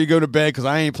lights before you go to bed because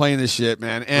I ain't playing this shit,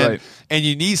 man. And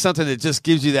you need something that just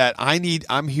gives you that.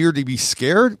 I'm here to be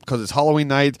scared because it's Halloween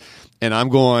night, and I'm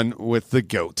going with the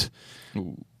goat.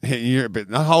 Ooh. But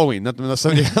not Halloween. Not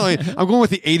Halloween. I'm going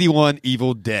with the 81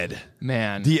 Evil Dead.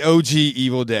 Man. The OG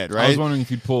Evil Dead, right? I was wondering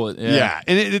if you'd pull it. Yeah.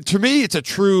 And to me, it's a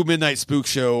true midnight spook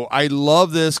show. I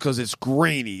love this because it's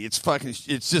grainy.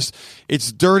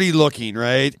 It's dirty looking,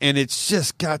 right? And it's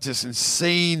just got this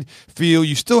insane feel.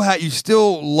 You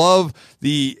still love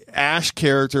the Ash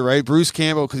character, right? Bruce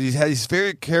Campbell, because he's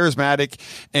very charismatic,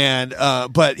 and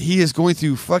but he is going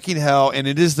through fucking hell, and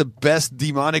it is the best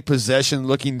demonic possession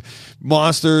looking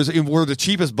monsters. And we're the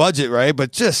cheapest budget, right?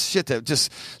 But just shit that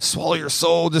just swallow your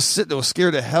soul, just sit there, will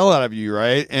scare the hell out of you,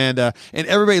 right? And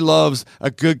everybody loves a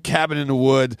good cabin in the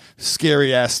wood,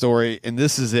 scary ass story. And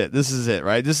this is it,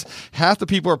 right? Half the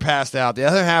people are passed out, the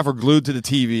other half are glued to the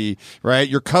TV, right?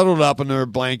 You're cuddled up under a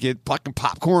blanket, fucking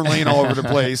popcorn laying all over the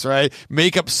place, right?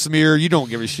 Makeup smear, you don't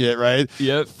give a shit, right?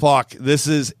 Yep. Fuck, this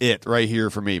is it right here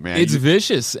for me, man. It's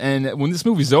vicious, and when this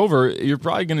movie's over, you're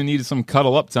probably going to need some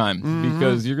cuddle up time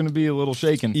because you're going to be a little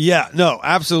shaken. Yeah, no,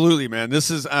 absolutely, man.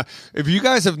 This is if you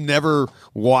guys have never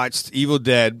watched Evil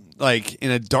Dead like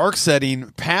in a dark setting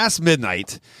past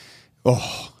midnight,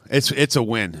 it's a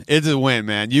win. It's a win,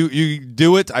 man. You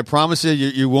do it. I promise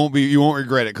you won't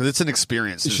regret it because it's an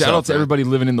experience. Shout out to everybody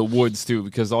living in the woods too,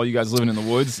 because all you guys living in the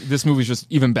woods, this movie's just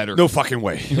even better. No fucking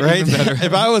way, right?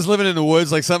 If I was living in the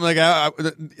woods like something like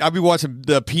that, I'd be watching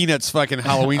the Peanuts fucking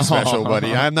Halloween special,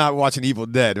 buddy. I'm not watching Evil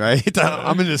Dead, right?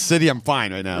 I'm in the city. I'm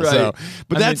fine right now. Right.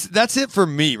 But that's it for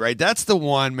me, right? That's the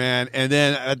one, man. And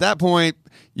then at that point,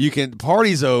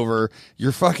 party's over.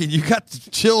 You got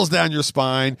chills down your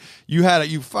spine.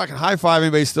 You fucking high five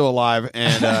anybody still alive,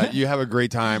 and you have a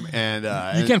great time. And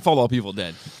you can't follow up Evil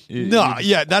Dead.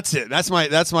 That's it. That's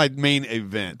my main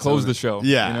event. Close the show.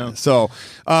 Yeah. So,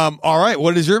 all right.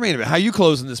 What is your main event? How you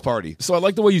closing this party? So I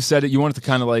like the way you said it. You want it to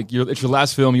kind of like it's your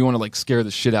last film. You want to like scare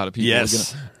the shit out of people.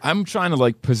 Yes. I'm trying to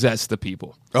like possess the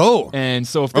people. Oh. And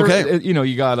so if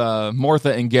you got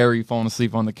Martha and Gary falling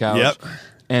asleep on the couch. Yep.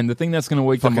 And the thing that's going to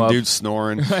wake them up... Fucking dude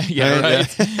snoring. Yeah,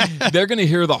 right? They're going to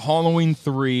hear the Halloween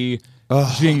 3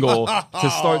 jingle to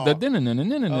start the... and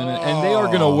they are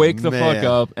going to wake the fuck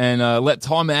up and let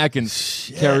Tom Atkins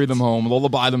carry them home,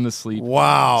 lullaby them to sleep.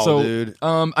 Wow, so, dude.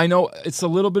 I know it's a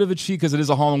little bit of a cheat because it is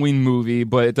a Halloween movie,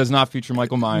 but it does not feature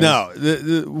Michael Myers.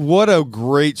 No, what a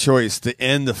great choice to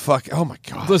end the fuck... Oh, my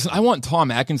God. Listen, I want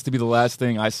Tom Atkins to be the last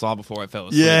thing I saw before I fell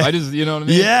asleep. Yeah. You know what I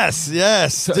mean?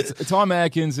 Yes. Tom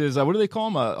Atkins is, what do they call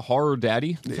him? A horror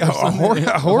daddy? Horror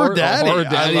daddy. Horror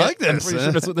daddy. I like this. I'm pretty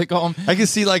sure that's what they call him. I can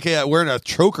see like wearing wearing a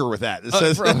choker with that. It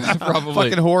says probably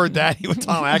fucking horror daddy with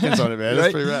Tom Atkins on it, man. That's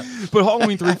right? pretty rad. But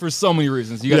Halloween 3 for so many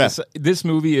reasons. You got this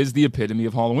movie is the epitome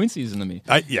of Halloween season to me.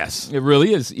 Yes. It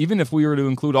really is. Even if we were to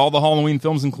include all the Halloween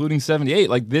films, including 78,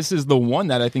 like this is the one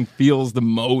that I think feels the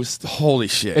most. Holy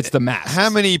shit! It's the mask. How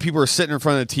many people are sitting in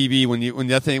front of the TV when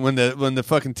the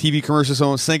fucking TV commercials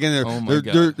on singing?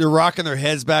 They're rocking their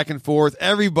heads back and forth.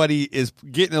 Everybody is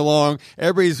getting along.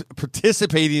 Everybody's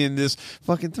participating in this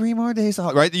fucking 3 more days,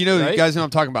 right? You guys know what I'm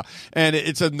talking about. And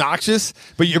it's obnoxious,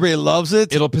 but everybody loves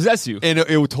it. It'll possess you, and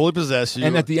it will totally possess you.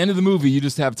 And at the end of the movie, you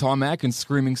just have Tom Atkins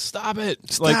screaming, "Stop it!"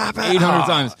 Stop like 800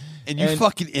 times. And you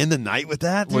fucking end the night with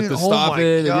that, dude? With the stop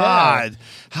it. God.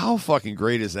 How fucking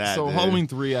great is that, So dude? Halloween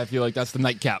 3, I feel like that's the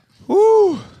nightcap.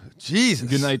 Woo! Jesus.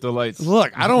 Good night, the lights.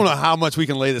 Look, I don't know how much we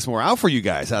can lay this more out for you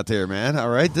guys out there, man. All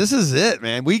right? This is it,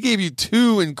 man. We gave you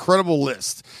 2 incredible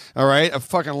lists, all right? A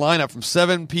fucking lineup from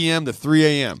 7 p.m. to 3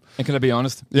 a.m. And can I be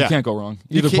honest? Yeah. You can't go wrong.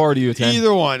 Either party you attend.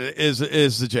 Either one is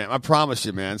the jam. I promise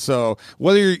you, man. So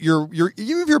whether you're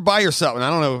even if you're by yourself, and I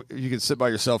don't know if you can sit by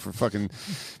yourself for fucking,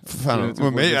 I don't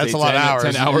know, maybe that's a lot of hours,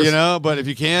 10 hours. you know? But if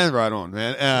you can, right on,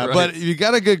 man. Right. But if you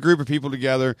got a good group of people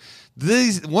together,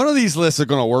 one of these lists are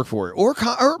going to work for you, or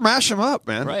mash them up,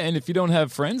 man. Right, and if you don't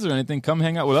have friends or anything, come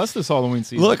hang out with us this Halloween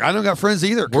season. Look, I don't got friends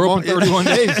either. We're open 31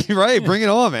 days. Right, bring it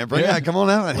on, man. Come on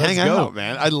out and Let's hang go. out,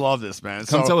 man. I love this, man.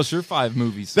 Come tell us your 5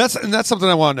 movies. That's something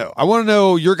I want to know. I want to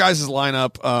know your guys'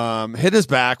 lineup. Hit us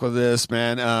back with this,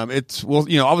 man.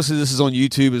 Obviously this is on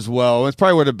YouTube as well. It's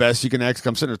probably one of the best you can actually.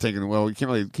 I'm sitting there thinking, well, you can't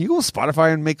really. Can you go on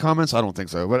Spotify and make comments? I don't think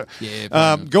so. But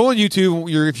go on YouTube.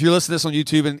 If you're listening to this on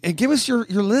YouTube and give us your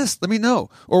list. Let me know,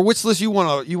 or which list you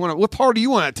want to. What part do you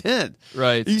want to attend?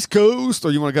 Right, East Coast, or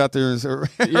you want to go out there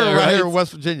or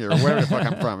West Virginia or wherever the fuck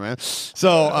I'm from, man. So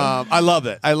I love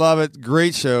it. I love it.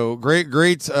 Great show. Great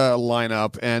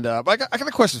lineup. And I got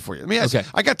a question for you. Let me ask you.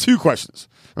 I got 2 questions.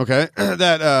 Okay,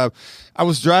 that I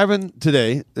was driving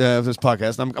today for this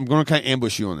podcast. I'm going to kind of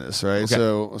ambush you on this, right?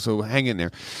 Okay. So hang in there.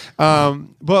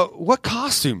 But what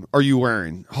costume are you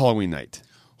wearing Halloween night?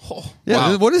 Oh,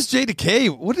 yeah. Wow. What is JDK?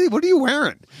 What are you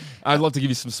wearing? I'd love to give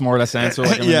you some smart ass answer.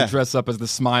 Like I'm going to dress up as the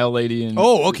smile lady and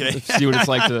see what it's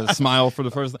like to smile for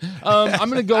the first time. I'm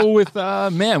going to go with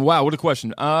man. Wow, what a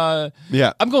question. I'm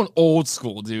going old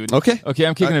school, dude. Okay.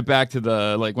 I'm kicking it back to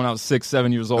the when I was 6,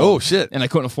 7 years old. Oh shit. And I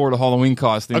couldn't afford a Halloween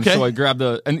costume, okay. So I grabbed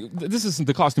and this isn't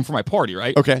the costume for my party,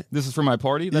 right? Okay. This is for my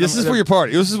party. This is for your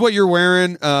party. This is what you're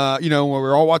wearing. When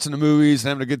we're all watching the movies and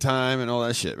having a good time and all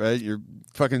that shit, right? You're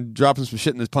fucking dropping some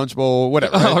shit in this punch bowl,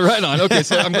 whatever. Right? Oh, right on. Okay,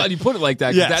 so I'm glad you put it like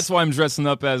that. Yes. That's why I'm dressing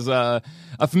up as a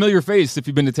familiar face. If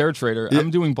you've been to Terror Trader,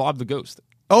 I'm doing Bob the Ghost.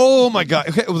 Oh my god!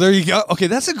 Okay, well there you go. Okay,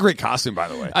 that's a great costume, by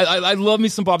the way. I love me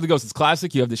some Bob the Ghost. It's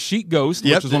classic. You have the sheet ghost,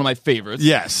 which is one of my favorites.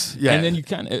 Yes, yeah. And then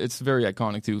it's very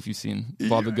iconic too if you've seen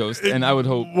Bob the Ghost. And I would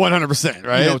hope 100%,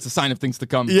 right? It's a sign of things to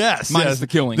come. Yes, minus the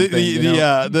killing.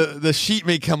 The sheet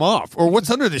may come off, or what's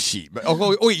under the sheet? But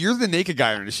wait, you're the naked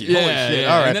guy under the sheet. Holy shit!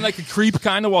 Yeah. All right. And then I could creep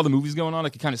kind of while the movie's going on. I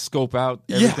could kind of scope out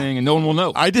everything, and no one will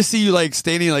know. I just see you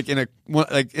standing in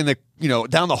the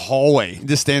down the hallway,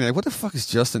 just standing there. What the fuck is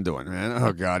Justin doing, man?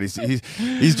 Oh god,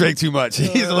 he's drank too much.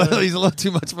 He's a little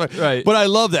too much. Right. But I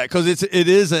love that because it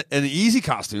is an easy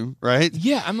costume, right?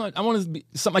 Yeah, I want to be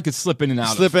something I could slip in and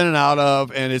out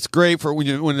of, and it's great for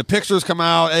when the pictures come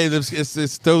out. Hey,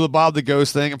 it's throw the Bob the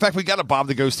Ghost thing. In fact, we got a Bob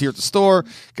the Ghost here at the store.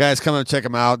 Guys, come and check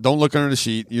him out. Don't look under the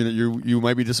sheet. You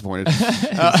might be disappointed.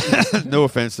 No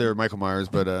offense there, Michael Myers,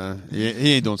 but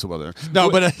he ain't doing so well there. No,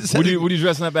 but what are you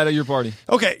dressing up at your party?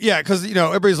 Okay, yeah, because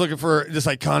everybody's looking for this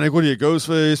iconic. What are you,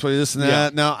 Ghostface? What are this and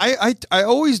that? Now, I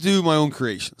always do my own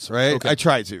creations, right? Okay. I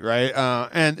try to, right?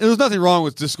 And there's nothing wrong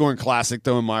with just going classic,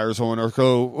 throwing Myers on, or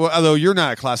although you're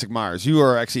not a classic Myers, you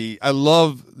are actually. I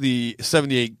love the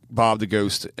 78 Bob the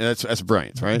Ghost. That's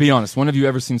brilliant, right? Be honest. When have you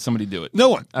ever seen somebody do it? No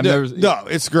one. No,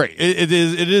 it's great. It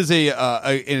is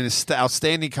an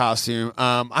outstanding costume.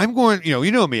 I'm going.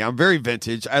 You know me. I'm very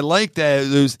vintage. I like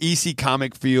those EC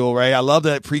comic feel, right? I love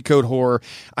that pre-code horror.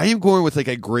 I am going with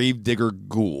a Gravedigger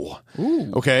ghoul.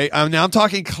 Ooh. Okay. Now I'm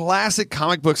talking classic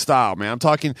comic book style, man. I'm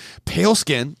talking pale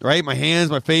skin, right? My hands,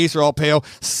 my face are all pale,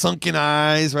 sunken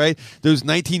eyes, right? Those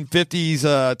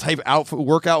 1950s type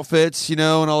work outfits, and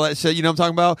all that shit. You know what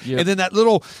I'm talking about? Yep. And then that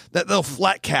little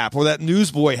flat cap or that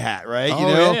newsboy hat, right?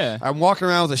 Yeah. I'm walking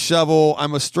around with a shovel.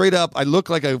 I'm I look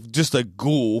like just a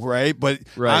ghoul, right? But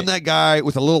I'm that guy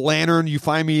with a little lantern. You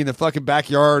find me in the fucking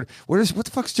backyard. What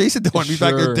the fuck's Jason doing? He's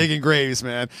back there digging graves,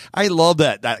 man. I love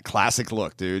that classic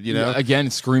look, dude. Again,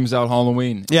 it screams out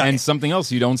Halloween. Yeah. And something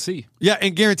else you don't see. Yeah,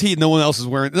 and guaranteed no one else is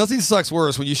wearing. Nothing sucks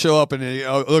worse when you show up and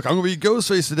look, I'm going to be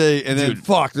Ghostface today, and then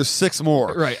fuck, there's 6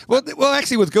 more. Right. Well,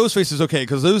 actually, with Ghostface is okay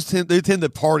because they tend to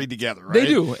party together. Right? They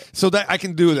do. So that I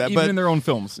can do that, even but in their own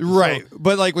films. Right. So,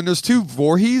 but like when there's 2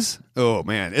 Voorhees, oh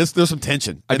man, there's some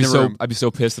tension. I'd be so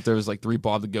pissed if there was like 3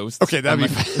 Bob the Ghosts. Okay, that'd be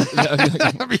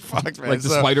that'd be fucked, man. Like the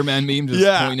Spider-Man meme, just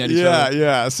pointing at each other.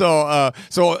 Yeah. So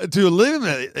to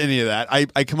eliminate any of that,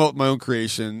 I come up with my own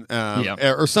creation,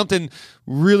 or something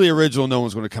really original. No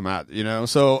one's going to come out,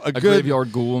 So a good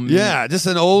graveyard ghoul. Yeah, just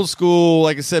an old school,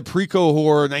 like I said, pre-co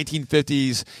horror,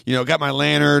 1950s. Got my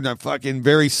lantern, I'm fucking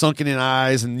very sunken in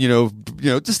eyes, and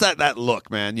just that look,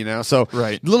 man. So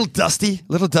right, little dusty,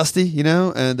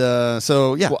 and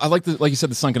so yeah. Well, I like you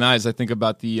said, the sunken eyes. I think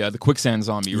about the quicksand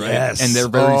zombie, right? Yes, and they're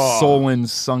very sullen,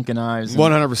 sunken eyes.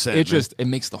 100%. It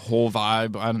makes the whole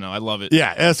vibe. I don't know. I love it.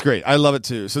 Yeah, that's great. I love it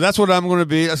too. So that's what I'm going to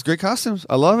be. That's great costumes.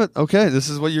 I love it. Okay, this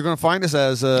is what you're going to find us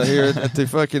as here at the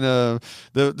fucking the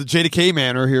JDK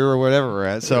Manor here or whatever we're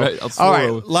at. So all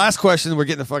right, last question. We're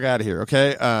getting the fuck out of here. Okay,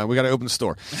 we got to open the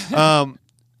store.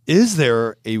 Is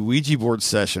there a Ouija board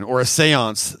session or a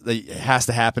seance that has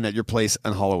to happen at your place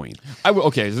on Halloween?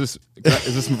 Okay, is this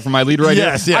for my lead right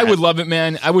Yes, here? yeah. I would love it,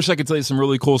 man. I wish I could tell you some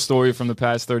really cool story from the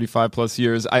past 35 plus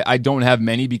years. I don't have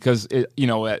many because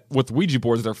with Ouija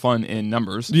boards, they're fun in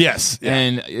numbers. Yes, yeah.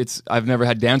 And I've never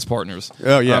had dance partners.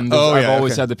 Oh yeah, I've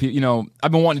always had I've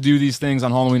been wanting to do these things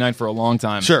on Halloween night for a long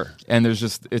time. Sure. And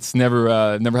it's never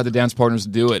had the dance partners to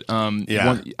do it.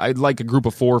 I'd like a group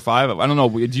of 4 or 5. I don't know.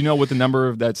 Do you know what the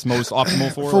number that's most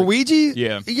optimal for? For Ouija?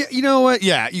 Yeah. You know what?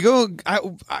 Yeah, you go.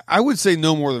 I would say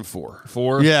no more than 4.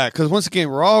 4? Yeah, because once again,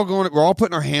 we're all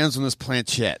putting our hands on this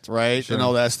planchette, right, and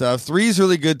all that stuff. 3 is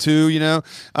really good too.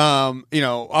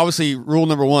 Obviously, rule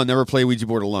number 1: never play Ouija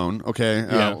board alone. Okay.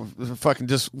 Fucking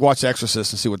just watch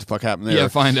Exorcist and see what the fuck happened there. Yeah,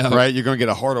 find out. Right, you're gonna get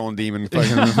a hard-on demon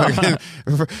fucking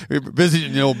busy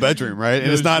in the old bedroom, right?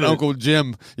 And it's not Uncle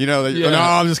Jim. No,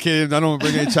 I'm just kidding. I don't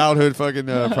bring any childhood fucking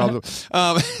problems.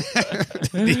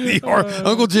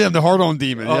 Uncle Jim, the hard-on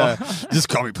demon. Yeah, just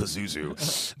call me Pazuzu.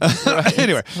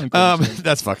 Anyway,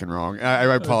 that's fucking wrong. I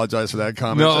apologize for that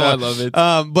comment. No, I love it.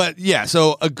 But yeah,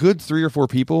 so a good 3 or 4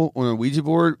 people on a Ouija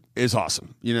board is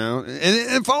awesome.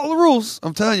 And follow the rules.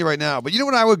 I'm telling you right now. But you know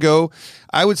what I would go?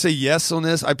 I would say yes on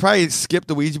this. I'd probably skip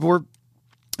the Ouija board.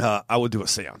 I would do a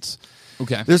seance.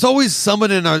 Okay. There's always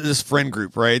someone in this friend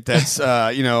group, right? That's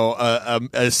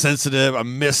a sensitive, a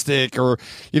mystic, or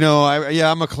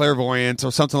I'm a clairvoyant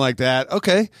or something like that.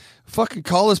 Okay, fucking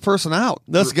call this person out.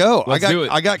 Let's go. Let's do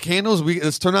it. I got candles.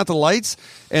 Let's turn out the lights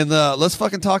and let's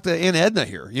fucking talk to Aunt Edna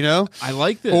here. I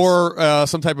like this. Or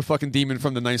some type of fucking demon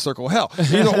from the Ninth Circle of Hell.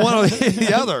 Either one or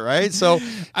the other, right? So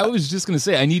I was just gonna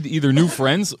say I need either new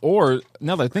friends or,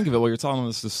 now that I think of it, while you're telling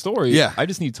us the story, I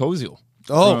just need Toziel.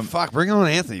 Oh, fuck. Bring on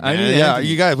Anthony, man. Anthony.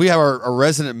 You guys, we have our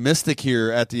resident mystic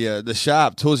here at the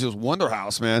shop, Toziel's Wonder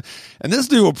House, man. And this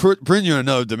dude will bring you in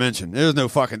another dimension. There's no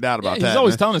fucking doubt about that. He's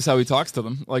always telling us how he talks to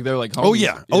them. Like they're like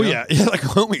homies. Oh, yeah. Yeah, like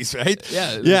homies, right?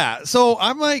 Yeah. Yeah. So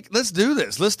I'm like, let's do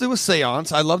this. Let's do a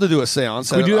seance. I'd love to do a seance.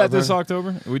 Can we do that this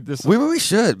October? Maybe we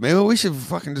should. Maybe we should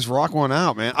fucking just rock one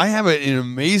out, man. I have an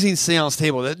amazing seance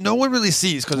table that no one really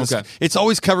sees because it's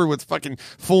always covered with fucking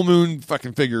full moon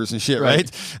fucking figures and shit, right?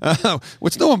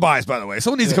 Which no one buys, by the way.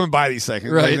 Someone needs to come and buy these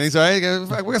seconds. Right. We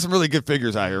got some really good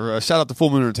figures out here. Shout out to Full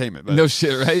Moon Entertainment. But. No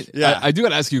shit, right? Yeah. I do got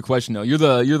to ask you a question though. You're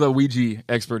the Ouija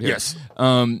expert here. Yes.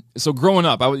 So growing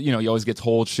up, you always get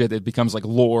told shit. It becomes like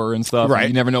lore and stuff. Right. And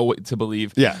you never know what to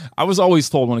believe. Yeah. I was always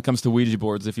told when it comes to Ouija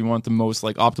boards, if you want the most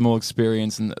like optimal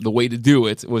experience, and the way to do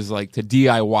it was like to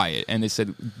DIY it. And they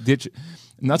said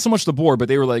not so much the board, but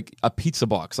they were like a pizza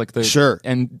box, like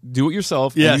and do it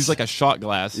yourself. Yes. And use like a shot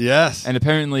glass. Yes. And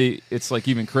apparently it's like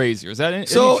even crazier. Is that any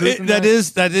so? truth in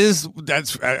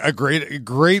That's a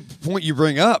great point you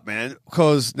bring up, man.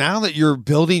 Because now that you're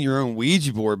building your own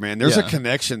Ouija board, man, there's a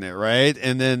connection there, right?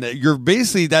 And then you're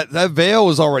basically that veil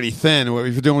is already thin.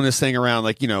 If you're doing this thing around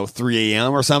like 3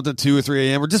 a.m. or something, 2 or 3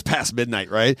 a.m. or just past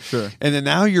midnight, right? Sure. And then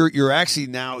now you're actually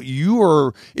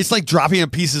it's like dropping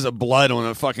in pieces of blood on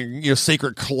a fucking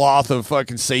sacred cloth of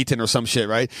fucking Satan or some shit,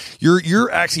 right? You're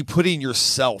actually putting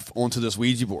yourself onto this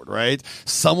Ouija board, right?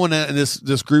 Someone in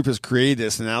this group has created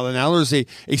this, and now there's a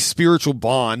spiritual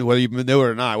bond, whether you know it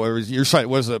or not, whether your site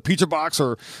was a pizza box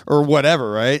or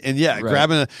whatever, right? And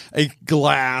grabbing a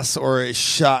glass or a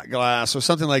shot glass or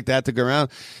something like that to go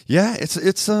around. Yeah,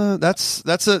 that's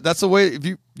a way.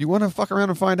 If you want to fuck around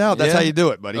and find out, that's how you do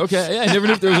it, buddy. Okay, I never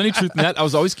knew if there was any truth in that. I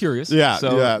was always curious. Yeah,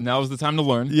 so now is the time to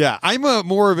learn. Yeah, I'm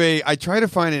I try to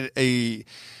find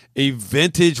a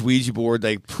vintage Ouija board,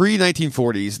 like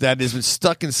pre-1940s, that has been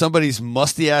stuck in somebody's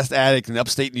musty-ass attic in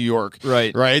upstate New York.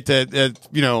 Right. That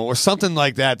or something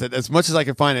like that, that as much as I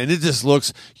can find it, and it just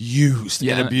looks used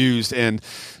and abused, and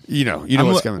you know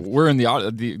what's coming. We're in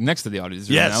the next to the audience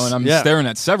room now, and I'm staring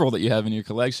at several that you have in your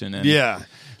collection, and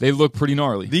they look pretty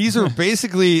gnarly. These are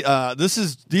basically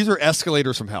these are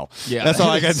escalators from hell. Yeah, that's all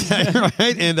I got to say.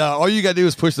 Right, and all you got to do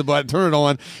is push the button, turn it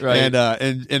on,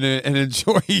 and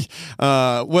enjoy.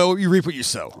 Well, you reap what you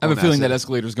sow. I have a feeling that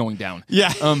escalator is going down.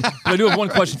 Yeah, but I do have one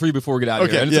question for you before we get out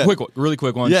of here, and it's a quick one, really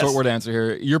quick one, short word answer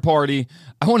here. Your party,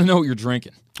 I want to know what you're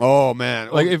drinking. Oh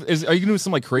man, like are you gonna do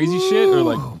some like crazy shit or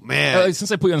like man?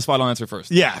 Since I put you on the spot, I'll answer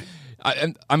first. Yeah.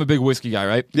 I'm a big whiskey guy,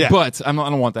 right? Yeah. But I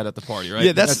don't want that at the party, right?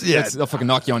 Yeah, that's they'll fucking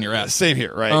knock you on your ass. Same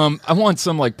here, right? I want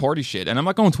some like party shit, and I'm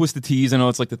not going Twisted Teas. I know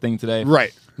it's like the thing today,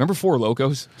 right? Remember Four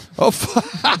Locos? Oh,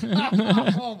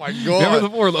 oh my god! Remember the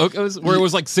Four Locos, where it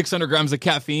was like 600 grams of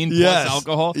caffeine plus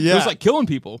alcohol? Yeah. It was like killing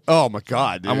people. Oh my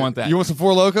god! Dude. I want that. You want some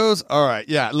Four Locos? All right,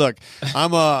 yeah. Look,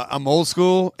 I'm old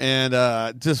school, and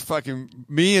just fucking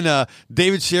me and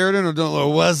David Sheridan are doing a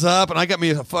little what's up, and I got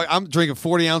me I'm drinking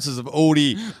 40 ounces of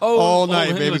OD all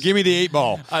night, baby. Give me the 8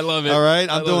 ball. I love it. All right,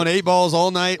 I'm doing 8 balls all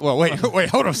night. Well, wait,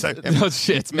 hold on a second. No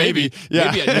shit, maybe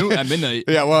at midnight.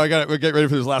 Yeah, well, we get ready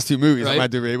for those last 2 movies. Right? I might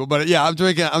do able, but yeah, I'm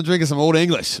drinking some old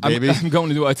English, baby. I'm going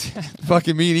to do a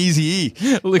fucking me and Easy E.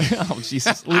 Oh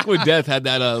Jesus! Liquid Death had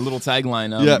that little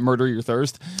tagline, "Murder your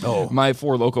thirst." Oh, my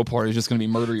Four Loco party is just going to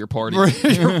be murder your party.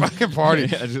 Your fucking party,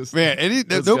 man.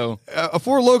 Let's go. A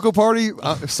Four Loco party,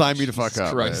 sign me to fuck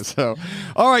up. Man. So,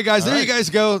 all right, guys, you guys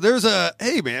go. There's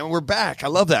hey man, we're back. I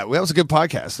love that. That was a good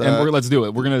podcast, and let's do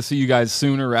it. We're gonna see you guys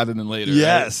sooner rather than later.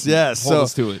 Yes, right? yes. Hold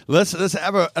us to it. Let's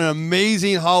have an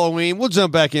amazing Halloween. We'll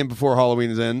jump back in before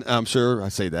Halloween is in. I'm sure I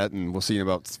say that, and we'll see you in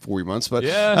about 4 months. But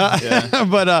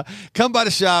but come by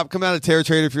the shop. Come out of Terror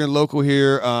Trader if you're in local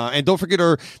here, and don't forget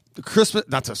our Christmas,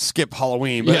 not to skip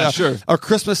Halloween, but sure. Our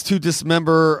Christmas to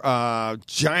Dismember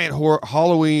giant horror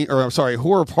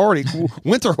party,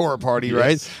 winter horror party,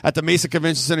 right? At the Mesa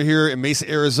Convention Center here in Mesa,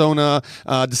 Arizona,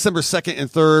 December 2nd and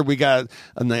 3rd. We got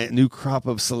a new crop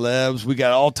of celebs. We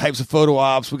got all types of photo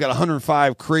ops. We got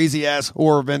 105 crazy ass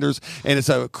horror vendors, and it's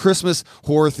a Christmas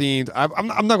horror themed. I'm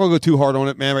not going to go too hard on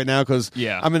it, man, right now because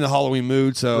I'm in the Halloween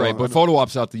mood. So right, but photo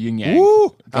ops out the yin yang.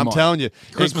 Woo! I'm telling you,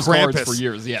 Christmas cards for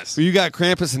years. Yes, you got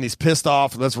Krampus and he's pissed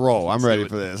off. Let's roll. I'm ready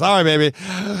for this. All right, baby.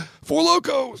 Four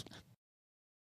Locos.